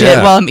sack of shit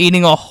while I'm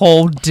eating a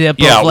whole dip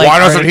of like why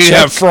doesn't he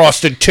have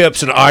frosted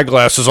tips and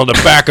eyeglasses on the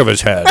back of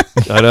his head?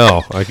 I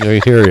know. I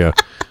can hear you.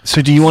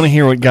 So do you want to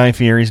hear what Guy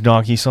Fieri's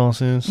donkey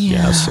sauce is?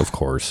 Yeah. Yes, of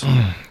course.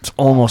 It's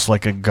almost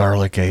like a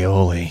garlic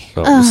aioli.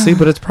 See,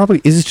 but it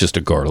probably is just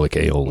a garlic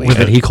aioli.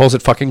 And he calls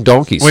it fucking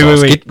donkey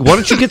sauce. Wait. Why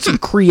don't you get some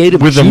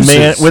creative with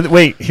juices?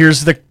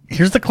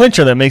 Here's the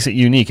clincher that makes it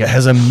unique. It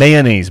has a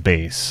mayonnaise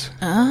base.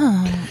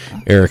 Oh.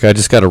 Eric, I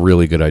just got a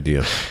really good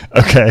idea.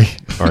 Okay.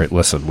 All right,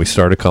 listen. We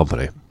start a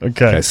company.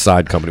 Okay.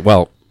 Side company.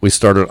 Well, we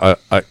started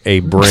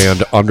a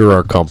brand under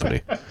our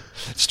company.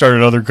 Start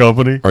another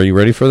company. Are you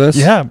ready for this?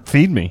 Yeah,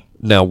 feed me.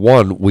 Now,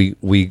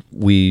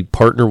 we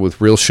partner with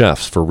real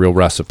chefs for real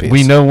recipes.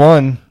 We know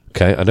one.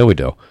 Okay, I know we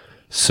do.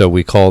 So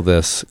we call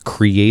this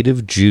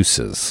Creative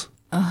Juices.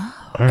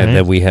 And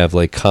then we have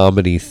like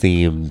comedy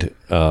themed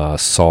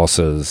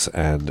sauces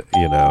and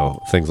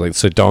things like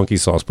donkey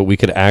sauce, but we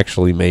could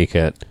actually make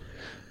it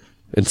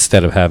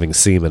instead of having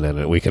semen in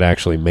it. We could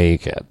actually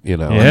make it,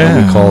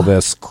 And we call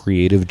this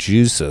Creative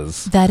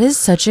Juices. That is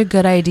such a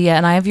good idea,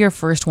 and I have your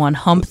first one: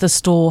 hump the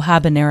stool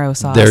habanero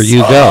sauce. There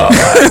you go.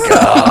 Oh my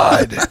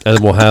god! And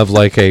we'll have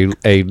like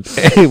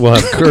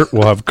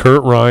we'll have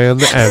Kurt Ryan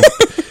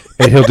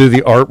and he'll do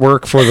the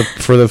artwork for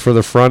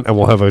the front, and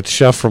we'll have a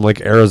chef from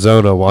like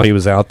Arizona while he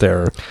was out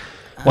there.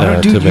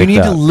 You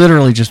need to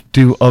literally just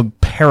do a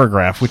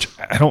paragraph, which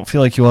I don't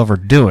feel like you'll ever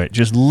do it.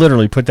 Just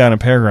literally put down a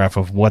paragraph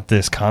of what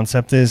this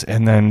concept is,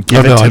 and then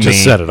give it to me. I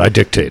just said it. I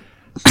dictate.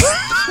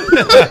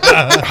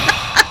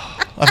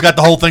 I've got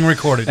the whole thing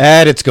recorded.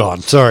 And it's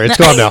gone. Sorry, it's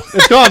gone now.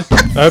 It's gone.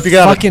 I hope you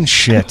got fucking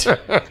shit.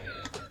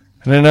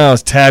 And then I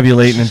was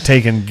tabulating and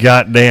taking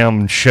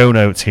goddamn show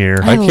notes here.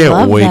 I I can't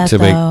love wait that, to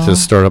though.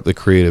 start up the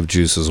creative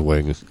juices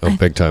wing of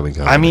Big Timing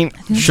Comedy. I mean,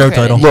 Show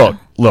title.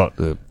 look.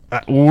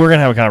 We're going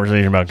to have a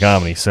conversation about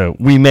comedy, so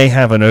we may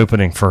have an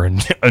opening for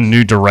a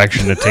new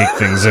direction to take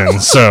things in.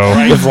 So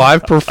if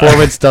live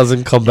performance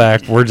doesn't come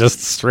back, we're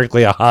just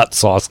strictly a hot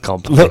sauce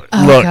company. look,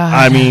 God.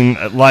 I mean,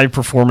 live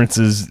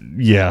performances,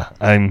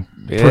 I'm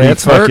pretty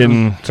it's hurting.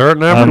 fucking... It's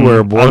hurting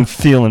everywhere, boy. I'm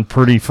feeling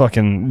pretty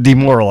fucking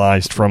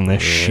demoralized from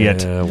this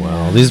shit. Yeah,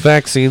 well, these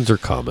vaccines are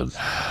coming.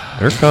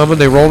 They're coming.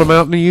 They rolled them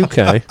out in the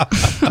UK.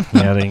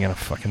 Yeah, they ain't going to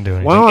fucking do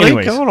anything. Well, I ain't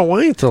Anyways, going to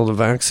wait until the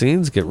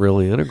vaccines get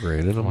really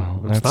integrated.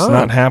 that's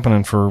not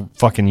happening for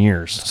fucking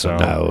years. So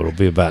No, it'll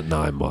be about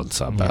 9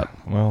 months, I bet.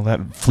 Well,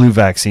 that flu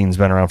vaccine's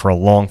been around for a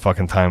long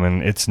fucking time,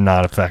 and it's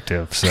not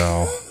effective. So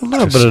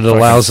No, just but it fucking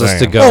allows us to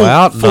saying. go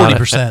out. and not-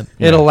 40%.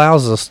 It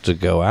allows us to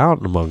go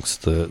out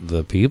amongst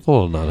the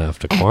people and not have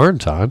to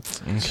quarantine.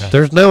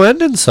 There's no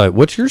end in sight.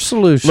 What's your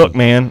solution? Look,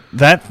 man,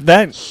 that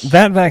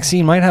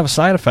vaccine might have a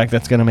side effect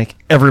that's going to make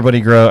everybody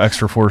grow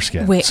extra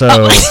foreskin. Wait, so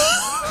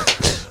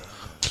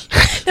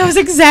That was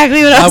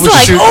exactly what I was was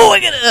like. shooting- Oh, I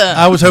gotta.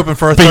 I was hoping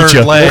for a Beat third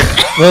ya. leg.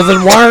 well,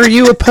 then why are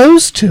you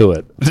opposed to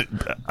it?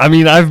 I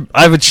mean,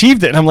 I've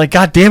achieved it, and I'm like,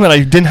 God damn it! I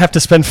didn't have to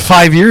spend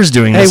 5 years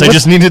doing this. I what-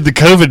 just needed the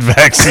COVID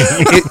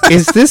vaccine.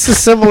 Is this a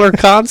similar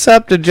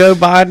concept to Joe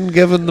Biden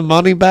giving the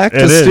money back to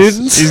It is.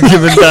 students? He's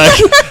giving back.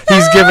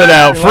 He's giving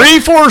out free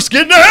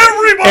foreskin to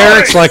everybody.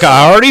 Eric's like,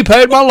 I already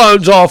paid my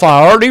loans off.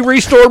 I already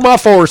restored my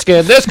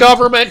foreskin. This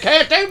government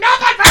can't do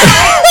nothing for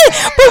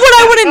me. But what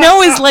I want to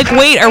know is, like,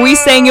 wait, are we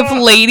saying if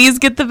ladies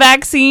get the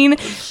vaccine,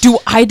 do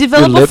I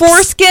develop a lips?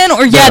 foreskin,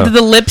 or Yeah. do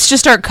the lips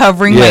just start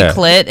covering my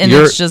clit, and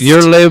your, it's just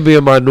your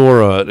labia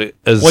minora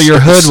is Well, your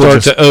hood will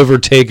start just- to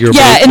overtake your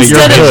yeah, your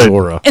instead hood. of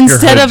majora.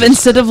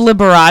 instead of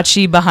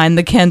Liberace behind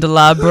the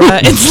candelabra,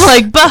 it's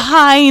like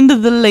behind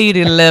the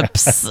lady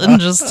lips, and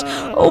just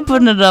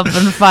open it up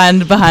and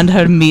find behind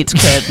her meat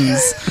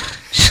curtains.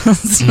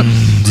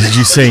 Did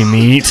you say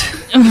meat?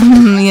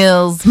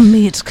 Yes,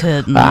 meat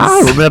curtains.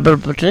 I remember a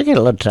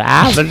particular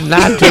time in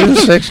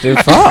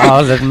 1964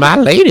 that my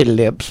lady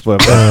lips were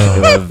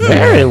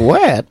very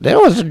wet. There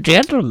was a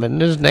gentleman,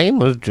 his name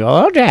was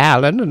George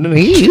Allen, and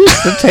he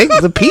used to take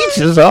the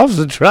peaches off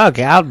the truck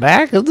out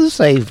back of the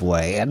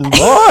Safeway. And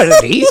boy,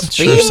 did he Sure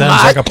steam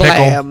sounds my like a pickle.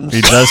 clams.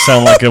 He does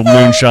sound like a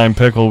moonshine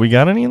pickle. We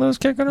got any of those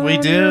kicking around? We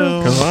do.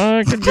 Because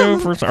I could go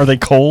for. Are they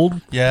cold?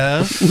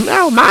 Yes.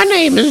 Now, my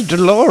name is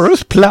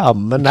Dolores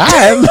Plum, and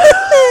I'm...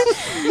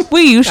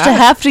 We used to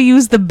have to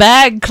use the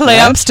bag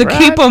clamps to That's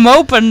keep right. them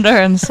open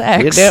during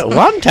sex.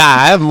 One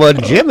time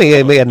when Jimmy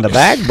and the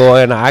bag boy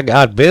and I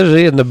got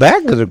busy in the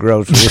back of the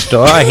grocery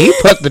store, he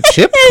put the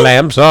chip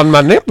clamps on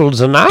my nipples,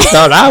 and I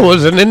thought I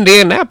was in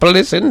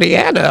Indianapolis,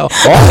 Indiana,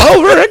 all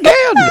over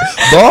again.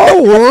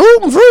 Oh,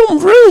 vroom, vroom,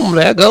 vroom.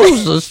 There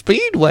goes the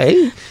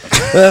speedway.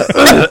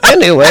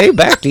 Anyway,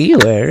 back to you,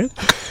 Eric.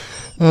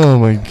 Oh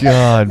my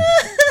god.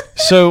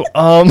 So,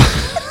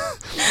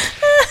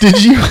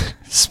 did you?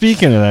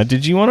 Speaking of that,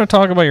 did you want to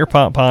talk about your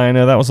pot pie? I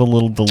know that was a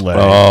little delay,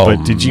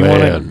 but did you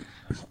want to?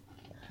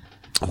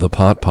 The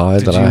pot pie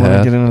Did that you I want to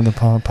had. get into the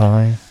pot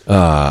pie?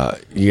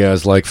 You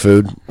guys like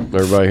food?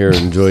 Everybody here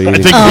enjoy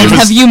eating?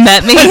 Have you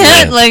met me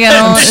yet? Like,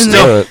 I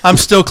don't. I'm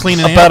still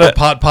cleaning About up a- a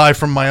pot pie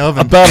from my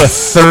oven. About a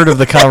third of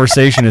the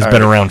conversation has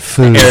been around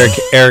food.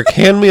 Eric,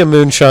 hand me a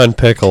moonshine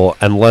pickle,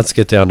 and let's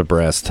get down to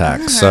brass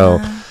tacks. So,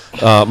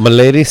 my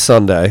lady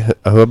Sunday,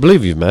 who I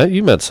believe you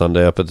met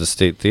Sunday up at the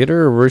State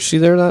Theater, or was she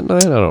there that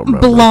night? I don't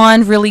remember.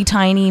 Blonde, really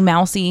tiny,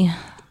 mousy.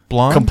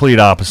 Blonde. Complete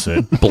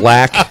opposite.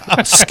 Black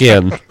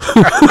skin,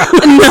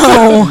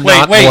 No,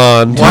 not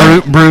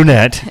blonde.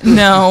 Brunette.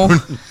 no,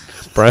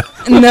 Bra-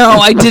 no.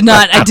 I did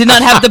not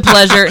have the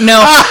pleasure. No,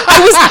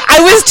 I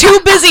was too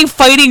busy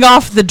fighting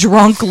off the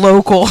drunk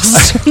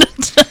locals.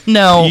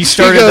 No, You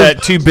started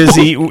that too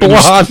busy.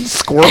 blonde,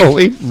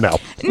 squirrely. No.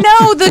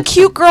 no. The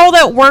cute girl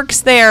that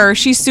works there.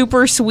 She's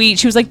super sweet.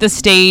 She was like the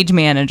stage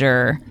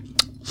manager.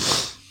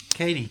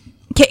 Katie.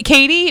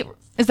 Katie.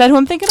 Is that who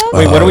I'm thinking of?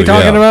 Wait, what are we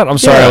talking about? I'm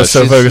sorry, I was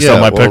so focused on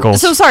my pickles.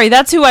 So sorry,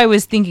 that's who I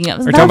was thinking of.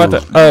 We're talking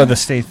about the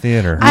State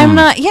Theater. I'm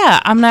not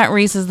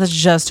racist. That's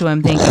just who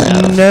I'm thinking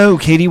of. No,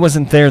 Katie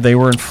wasn't there. They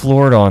were in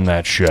Florida on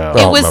that show.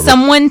 It was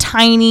someone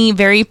tiny,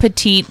 very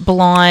petite,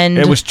 blonde.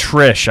 It was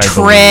Trish. I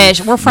Trish.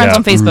 believe. We're friends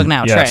on Facebook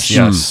now. Yes, Trish.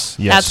 yes,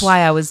 yes. That's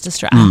why I was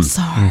distracted. I'm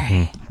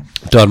sorry.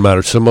 Doesn't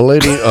matter. So my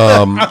lady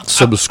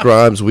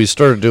subscribes. We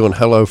started doing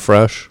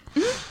HelloFresh,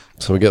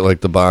 so we get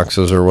like the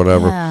boxes or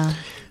whatever. Yeah.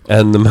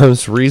 And the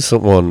most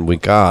recent one we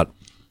got,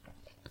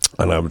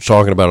 and I was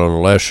talking about it on the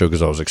last show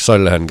because I was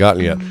excited I hadn't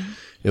gotten it yet.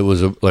 It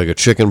was like a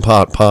chicken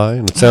pot pie,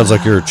 and it sounds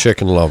like you're a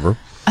chicken lover.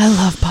 I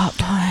love pot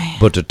pie.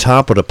 But the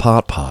top of the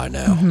pot pie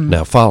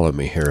now follow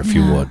me here if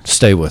you would.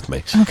 Stay with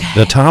me. Okay.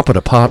 The top of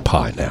the pot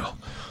pie now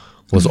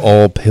was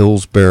all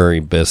Pillsbury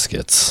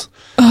biscuits.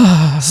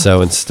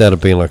 So instead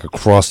of being like a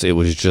crust, it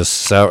was just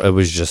sour. It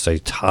was just a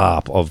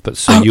top of. But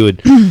so you would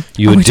dip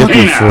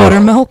your fork.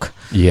 Buttermilk.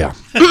 Yeah.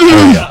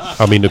 Oh, yeah.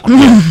 I mean,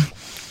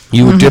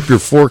 you would dip your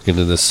fork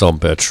into this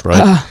sumbitch,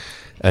 right?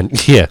 And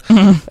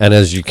and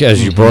as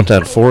you brought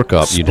that fork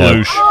up, you'd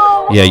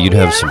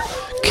have some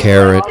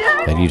carrot,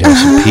 and you'd have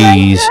some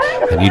peas,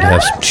 and you'd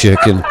have some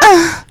chicken,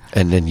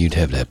 and then you'd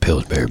have that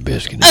Pillsbury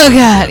biscuit. Oh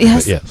God,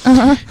 yes.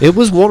 Yeah, it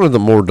was one of the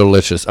more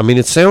delicious. I mean,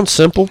 it sounds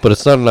simple, but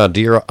it's not an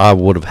idea I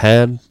would have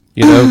had.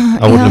 You know,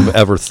 I wouldn't have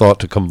ever thought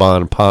to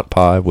combine pot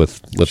pie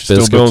with biscuits.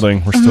 We're still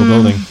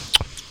building.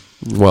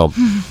 Well,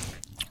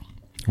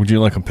 would you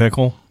like a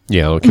pickle?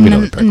 Yeah, give me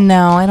another pickle.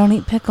 No, I don't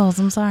eat pickles.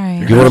 I'm sorry.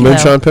 You want a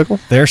moonshine pickle?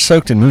 They're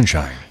soaked in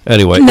moonshine.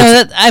 Anyway.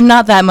 No, I'm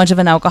not that much of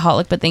an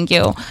alcoholic, but thank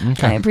you.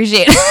 Okay. I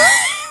appreciate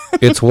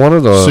it. It's one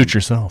of the suit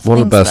yourself. One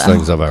of the best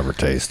things I've ever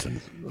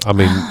tasted. I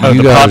mean,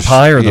 the pot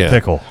pie or the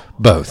pickle?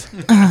 Both.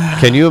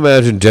 Can you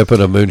imagine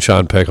dipping a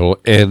moonshine pickle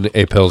in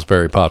a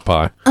Pillsbury pot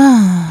pie?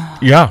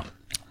 Yeah.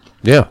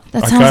 Yeah.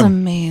 That sounds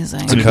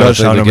amazing. It does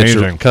sound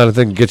amazing. Kind of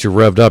thing to get you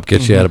revved up,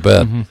 get you out of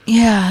bed.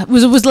 Yeah, it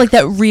was like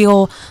that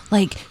real,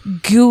 like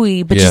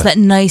gooey, but just that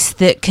nice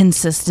thick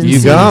consistency.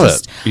 You got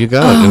it. You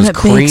got it. It was it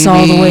creamy. bakes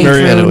all the way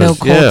through, no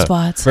cold yeah.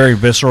 spots. Very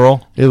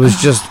visceral. It was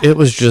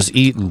just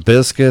eating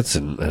biscuits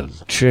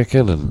and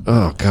chicken and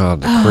oh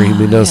god, the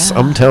creaminess. Yeah.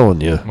 I'm telling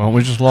you. Well,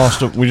 we just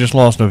lost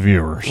a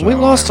viewer. So we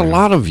lost a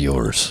lot of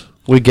viewers.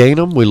 We gain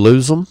them, we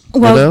lose them.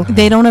 Well, you know?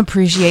 They don't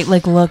appreciate.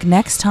 Like, look,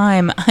 next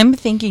time I'm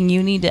thinking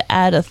you need to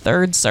add a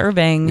third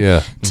serving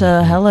to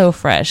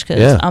HelloFresh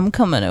because I'm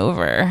coming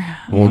over.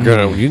 We're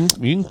gonna you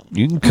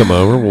can come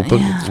over.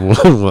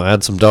 We'll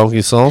add some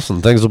donkey sauce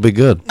and things will be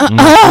good.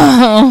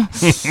 I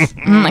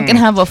can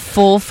have a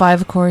full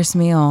 5-course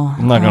meal.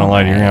 I'm not gonna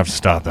lie to you. You're gonna have to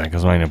stop that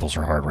because my nipples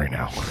are hard right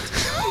now.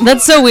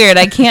 That's so weird.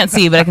 I can't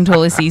see, but I can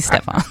totally see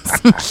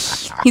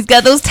Stefan's. He's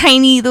got those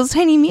tiny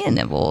man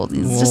nipples.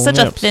 He's just such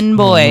a thin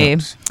boy.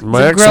 He's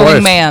a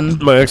growing man.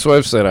 My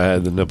ex-wife said I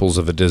had the nipples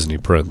of a Disney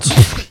prince.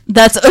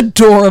 That's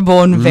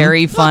adorable and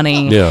very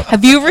funny. Yeah.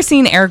 Have you ever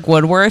seen Eric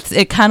Woodworth?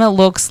 It kind of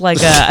looks like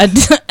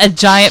a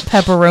giant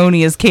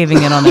pepperoni is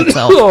caving in on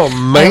itself. Oh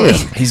man,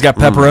 he's got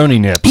pepperoni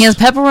nips. He has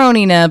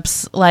pepperoni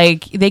nips.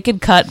 Like they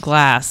could cut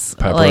glass.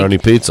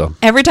 Pepperoni pizza.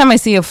 Every time I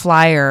see a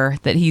flyer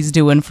that he's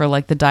doing for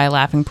like the Die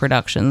Laughing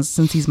Productions,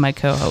 since he's my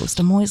co-host,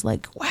 I'm always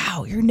like,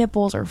 "Wow, your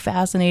nipples are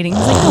fascinating."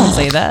 He's like, "Don't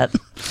say that."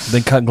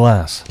 They cut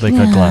glass. Cut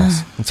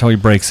glass. That's how he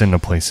breaks into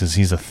places.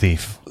 He's a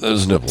thief.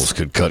 Those nipples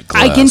could cut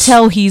glass. I can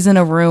tell he's in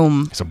a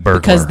room He's a burglar.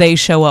 because they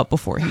show up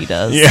before he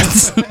does.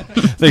 Yes.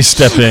 They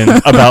step in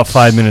about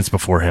 5 minutes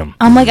before him.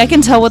 I'm like, I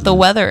can tell what the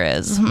weather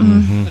is.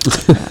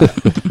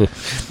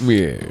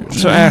 Yeah.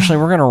 So, Ashley,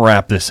 we're going to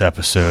wrap this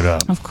episode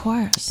up. Of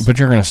course. But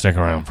you're going to stick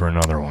around for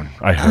another one,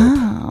 I hope.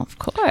 Oh, of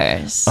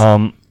course.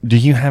 Do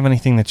you have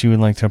anything that you would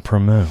like to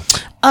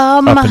promote?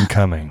 Up and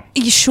coming.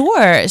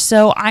 Sure.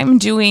 So I'm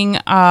doing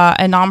a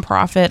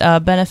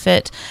nonprofit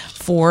benefit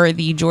for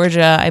the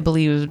Georgia, I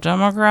believe,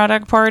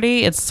 Democratic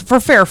Party. It's for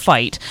Fair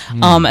Fight.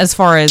 As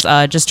far as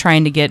just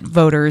trying to get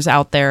voters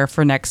out there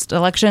for next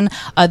election.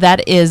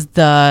 That is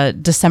the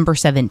December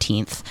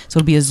 17th. So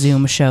it'll be a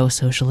Zoom show,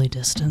 socially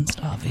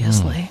distanced,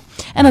 obviously.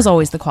 And as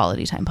always, the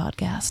Quality Time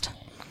Podcast.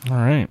 All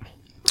right.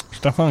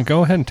 Stefan,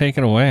 go ahead and take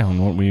it away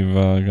on what we've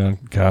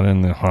got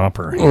in the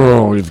hopper.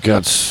 Oh, we've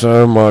got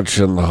so much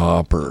in the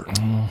hopper.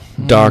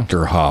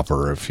 Dr.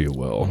 Hopper, if you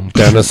will.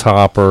 Dennis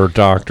Hopper,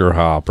 Dr.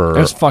 Hopper.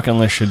 This fucking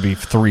list should be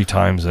 3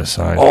 times this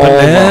size. All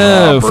But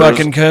no, the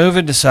fucking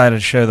COVID decided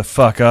to show the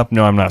fuck up.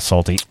 No, I'm not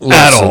salty at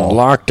Listen, all.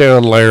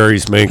 Lockdown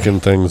Larry's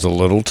making things a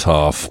little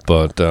tough,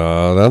 but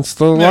that's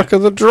the luck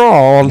of the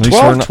draw on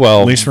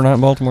 12-12. At least we're not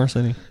in Baltimore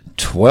City.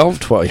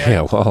 12-12,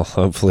 yeah, well,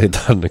 hopefully it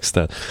doesn't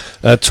extend.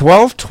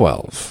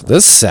 12-12,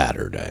 this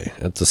Saturday,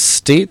 at the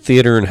State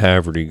Theater in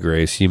Haverty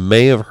Grace. You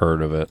may have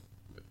heard of it.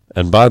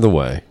 And by the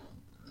way,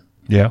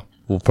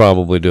 we'll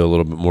probably do a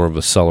little bit more of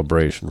a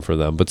celebration for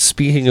them. But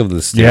speaking of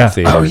the State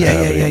Theater in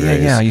Haverty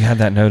Grace, you had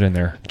that note in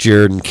there.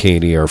 Jared and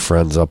Katie, our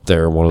friends up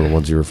there, one of the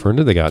ones you're referring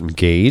to, they got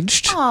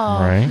engaged. Oh,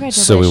 right.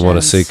 So we want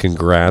to say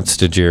congrats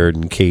to Jared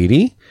and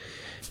Katie.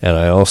 And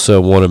I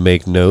also want to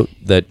make note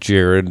that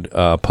Jared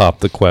popped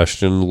the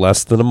question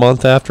less than a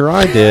month after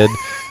I did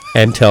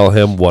and tell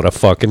him what a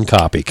fucking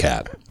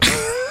copycat.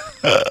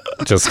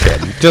 Just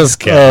kidding.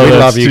 Just kidding. Oh, we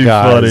love you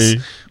guys.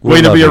 Funny.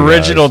 Way to be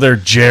original there,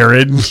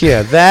 Jared.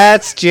 Yeah,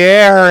 that's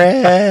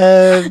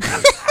Jared.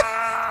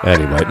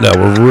 Anyway, no,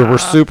 we're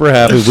super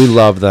happy. We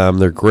love them.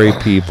 They're great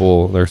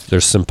people. They're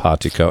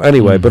simpatico.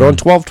 Anyway, but on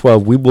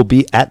 12/12, we will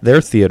be at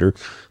their theater,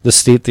 the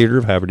State Theater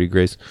of Haverty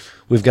Grace.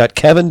 We've got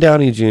Kevin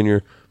Downey Jr.,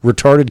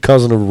 retarded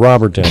cousin of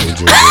Robert Downey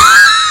Jr.,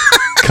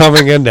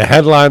 coming in to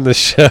headline the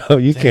show.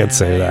 You can't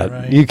say that.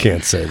 Right. You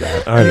can't say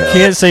that. I know. You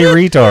can't say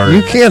retard.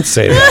 You can't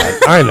say that.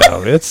 I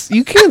know.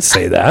 You can't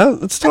say that.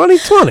 It's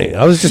 2020.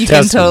 I was just testing.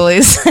 You can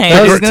totally say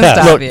it. He's gonna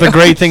stop Look, you. the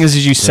great thing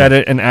is you said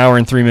it an hour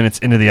and 3 minutes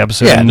into the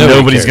episode, and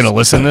nobody's going to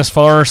listen this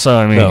far. So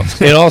I mean, no.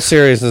 In all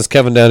seriousness,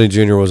 Kevin Downey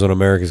Jr. was on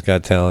America's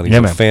Got Talent. He's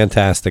a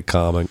fantastic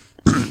comic.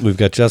 We've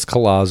got Jessica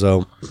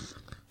Lazo.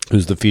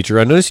 Who's the feature?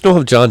 I noticed you don't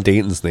have John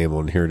Dayton's name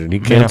on here. Did he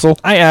cancel?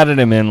 I added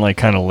him in like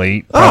kind of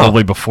late,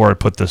 probably before I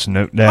put this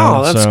note down.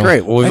 Oh, that's so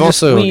great. Well,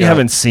 we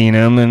haven't seen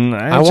him, and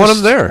I want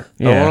him there.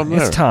 Yeah, I want him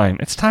there. It's time.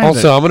 It's time.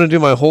 Also, I'm going to do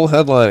my whole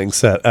headlining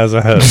set as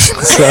a host.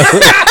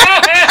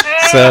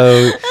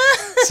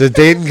 So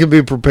Dayton can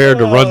be prepared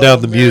to run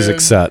down the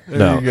music set.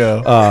 There you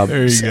go.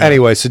 There you go.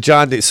 Anyway, so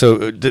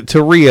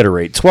to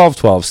reiterate,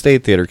 12:12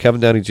 State Theater, Kevin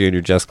Downey Jr.,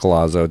 Jess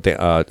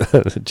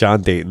Colazzo,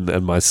 John Dayton,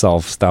 and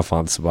myself,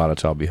 Stefan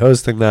Sabatic. I'll be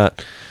hosting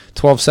that.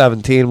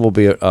 12:17 will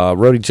be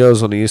Rody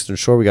Joe's on the Eastern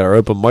Shore. We got our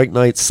open mic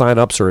night.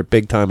 Sign-ups are at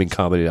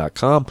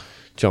bigtimingcomedy.com.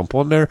 Jump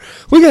on there.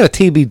 We got a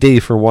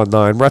TBD for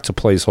 1/9. That's a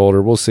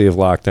placeholder. We'll see if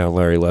Lockdown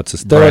Larry lets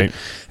us do it.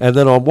 And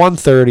then on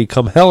 1:30,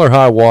 come hell or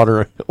high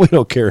water, we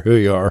don't care who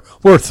you are.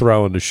 We're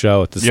throwing the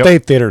show at the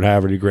State Theater in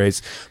Haverty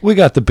Grace. We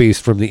got the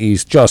Beast from the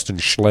East, Justin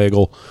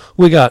Schlegel.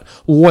 We got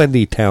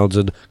Wendy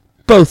Townsend,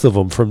 both of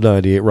them from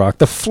 98 Rock,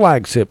 the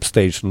flagship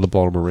station of the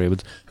Baltimore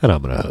Ravens, and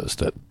I'm going to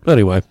host it.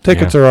 Anyway,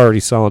 tickets are already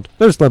selling.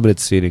 There's limited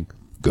seating.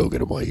 Go get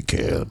them while you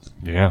can.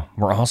 Yeah,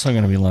 we're also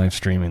going to be live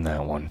streaming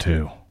that one,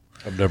 too.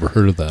 I've never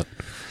heard of that.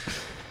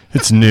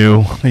 It's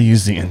new. They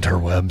use the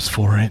interwebs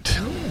for it.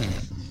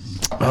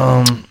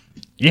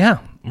 Yeah,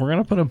 we're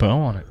going to put a bow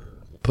on it.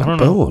 Put a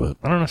bow on it.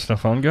 I don't know,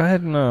 Stefan. Go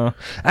ahead and...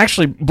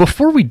 Actually,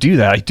 before we do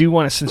that, I do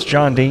want to... Since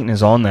John Dayton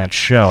is on that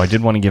show, I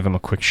did want to give him a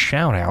quick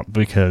shout-out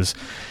because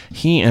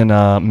he and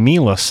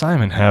Mila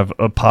Simon have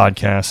a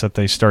podcast that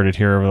they started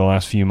here over the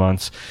last few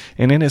months,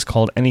 and it is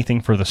called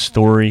Anything for the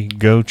Story.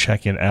 Go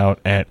check it out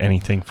at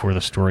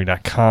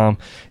anythingforthestory.com.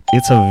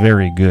 It's a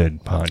very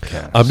good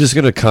podcast. I'm just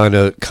going to kind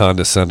of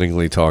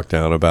condescendingly talk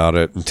down about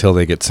it until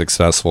they get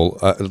successful.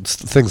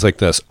 Things like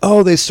this.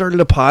 Oh, they started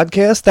a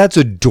podcast? That's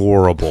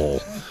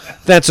adorable.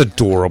 That's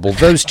adorable.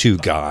 Those two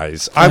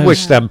guys. I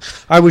wish them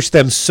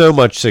so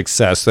much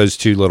success, those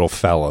two little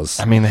fellas.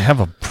 I mean, they have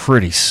a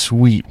pretty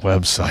sweet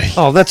website.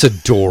 Oh, that's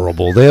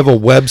adorable. They have a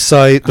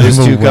website, those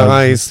two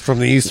guys from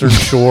the Eastern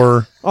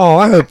Shore. Oh,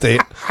 I hope they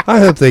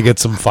get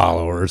some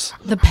followers.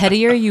 The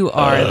pettier you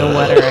are, the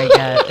wetter I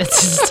get.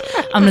 It's just,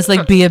 I'm just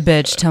like, be a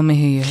bitch. Tell me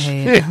who you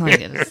hate.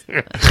 Like,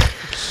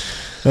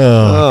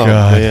 oh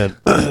God. Man.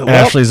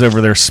 Ashley's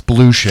over there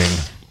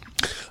splooshing.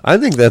 I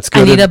think that's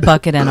good. I need a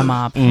bucket and a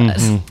mop.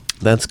 Mm-hmm.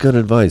 That's good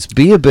advice.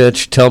 Be a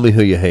bitch. Tell me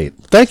who you hate.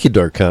 Thank you,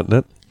 Dark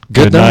Continent.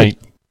 Good night.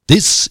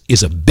 This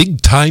is a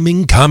Big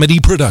Timing Comedy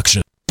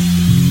production. I'll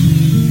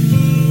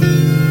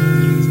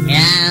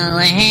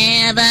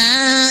have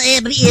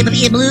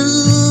a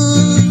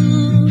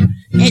blue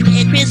at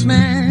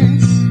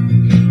Christmas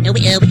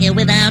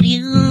without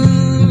you.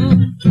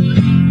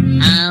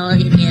 Oh,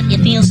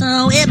 it feels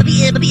so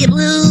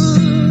blue.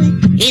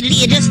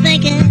 It just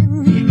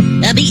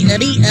thinking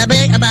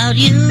about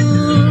you.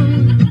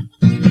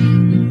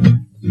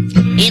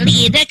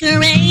 The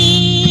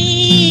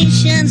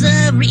decorations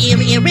of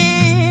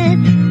red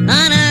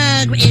on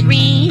a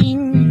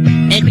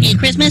green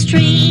Christmas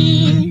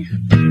tree.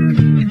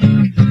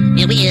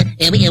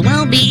 It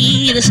won't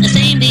be the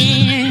same,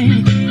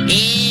 dear,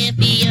 if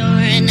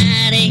you're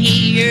not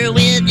here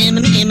with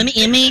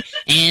me.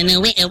 And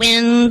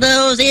when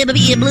those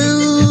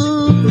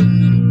blue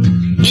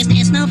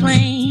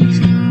snowflakes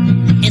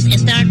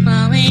start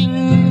falling,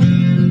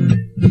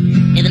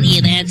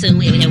 that's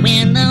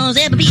when those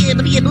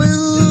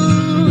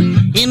blue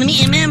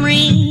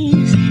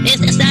memories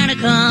start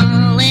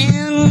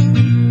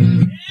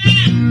calling.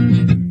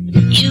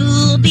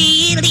 You'll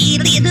be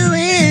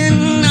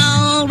doing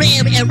all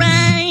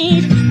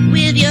right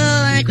with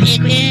your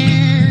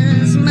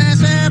Christmas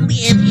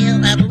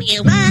up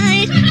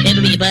right,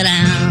 but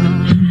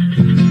I'll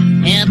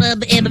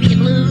ever be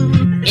blue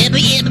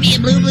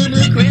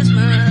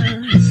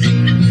Christmas.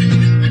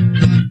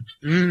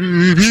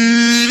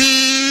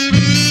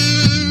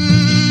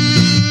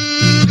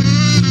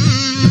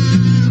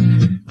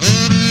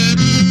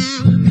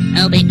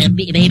 Oh,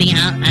 baby,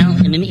 I'll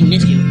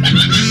miss you.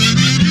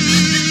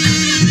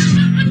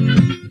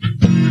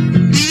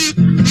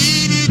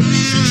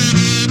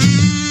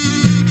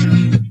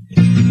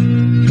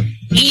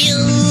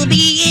 You'll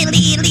be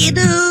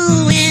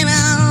doing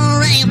all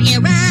right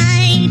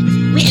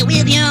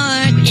with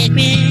your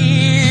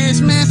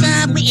Christmas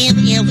up white,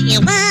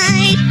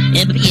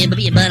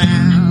 but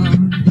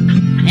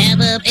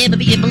I'll ever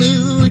be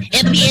blue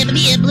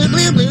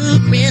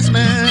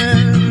Christmas.